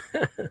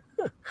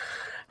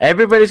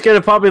 Everybody's going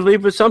to probably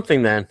leave with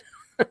something then.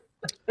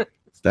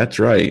 That's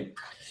right.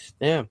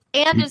 Yeah.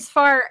 And as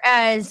far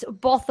as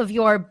both of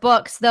your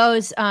books,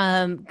 those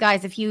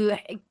guys, if you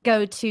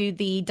go to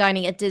the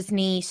Dining at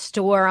Disney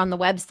store on the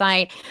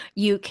website,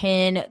 you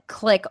can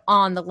click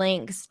on the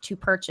links to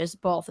purchase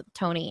both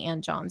Tony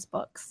and John's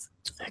books.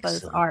 Excellent.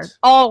 Those are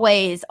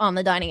always on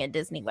the Dining at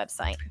Disney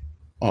website.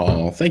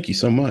 Oh, thank you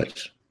so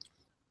much.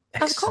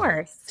 Excellent. Of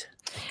course.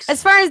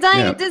 As far as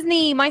Dining at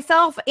Disney,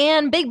 myself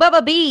and Big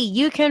Bubba B,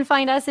 you can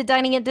find us at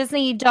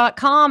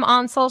diningatdisney.com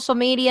on social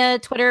media,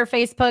 Twitter,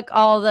 Facebook,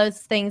 all those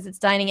things. It's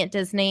Dining at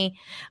Disney.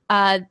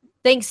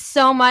 Thanks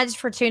so much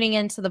for tuning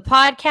into the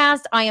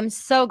podcast. I am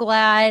so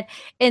glad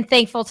and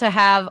thankful to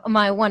have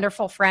my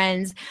wonderful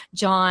friends,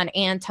 John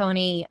and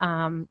Tony,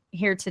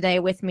 here today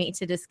with me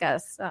to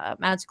discuss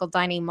Magical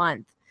Dining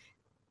Month.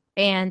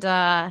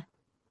 And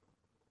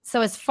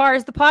so as far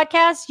as the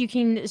podcast, you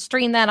can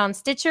stream that on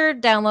Stitcher,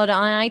 download it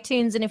on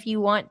iTunes, and if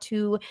you want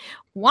to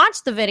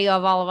watch the video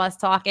of all of us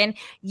talking,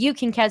 you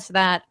can catch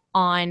that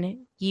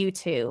on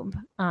YouTube.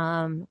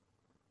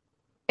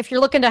 If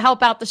you're looking to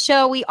help out the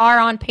show, we are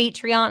on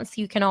Patreon, so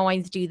you can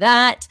always do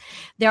that.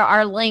 There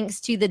are links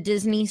to the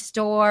Disney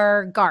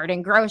Store,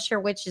 Garden Grocer,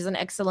 which is an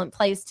excellent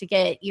place to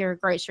get your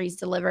groceries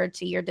delivered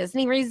to your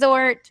Disney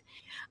resort.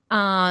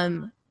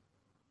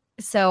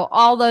 So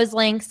all those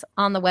links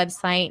on the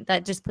website,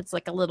 that just puts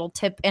like a little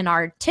tip in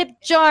our tip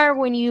jar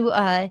when you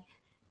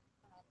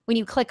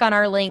click on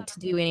our link to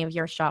do any of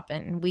your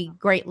shopping. We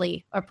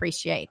greatly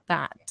appreciate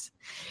that.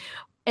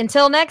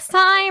 Until next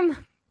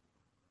time,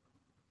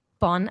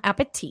 bon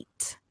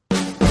appetit. This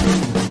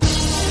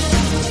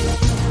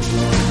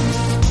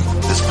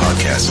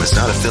podcast is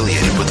not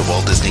affiliated with the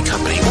Walt Disney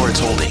Company or its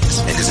holdings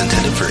and is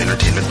intended for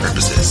entertainment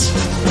purposes.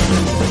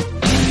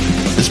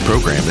 This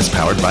program is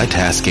powered by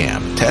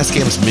Tascam.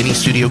 Tascam's Mini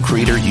Studio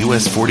Creator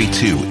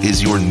US42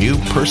 is your new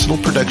personal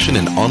production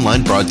and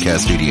online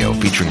broadcast studio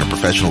featuring a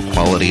professional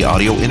quality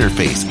audio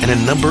interface and a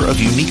number of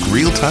unique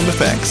real-time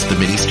effects. The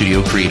Mini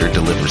Studio Creator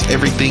delivers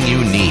everything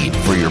you need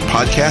for your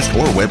podcast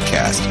or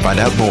webcast. Find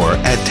out more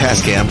at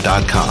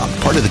Tascam.com,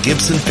 part of the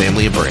Gibson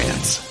family of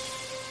brands.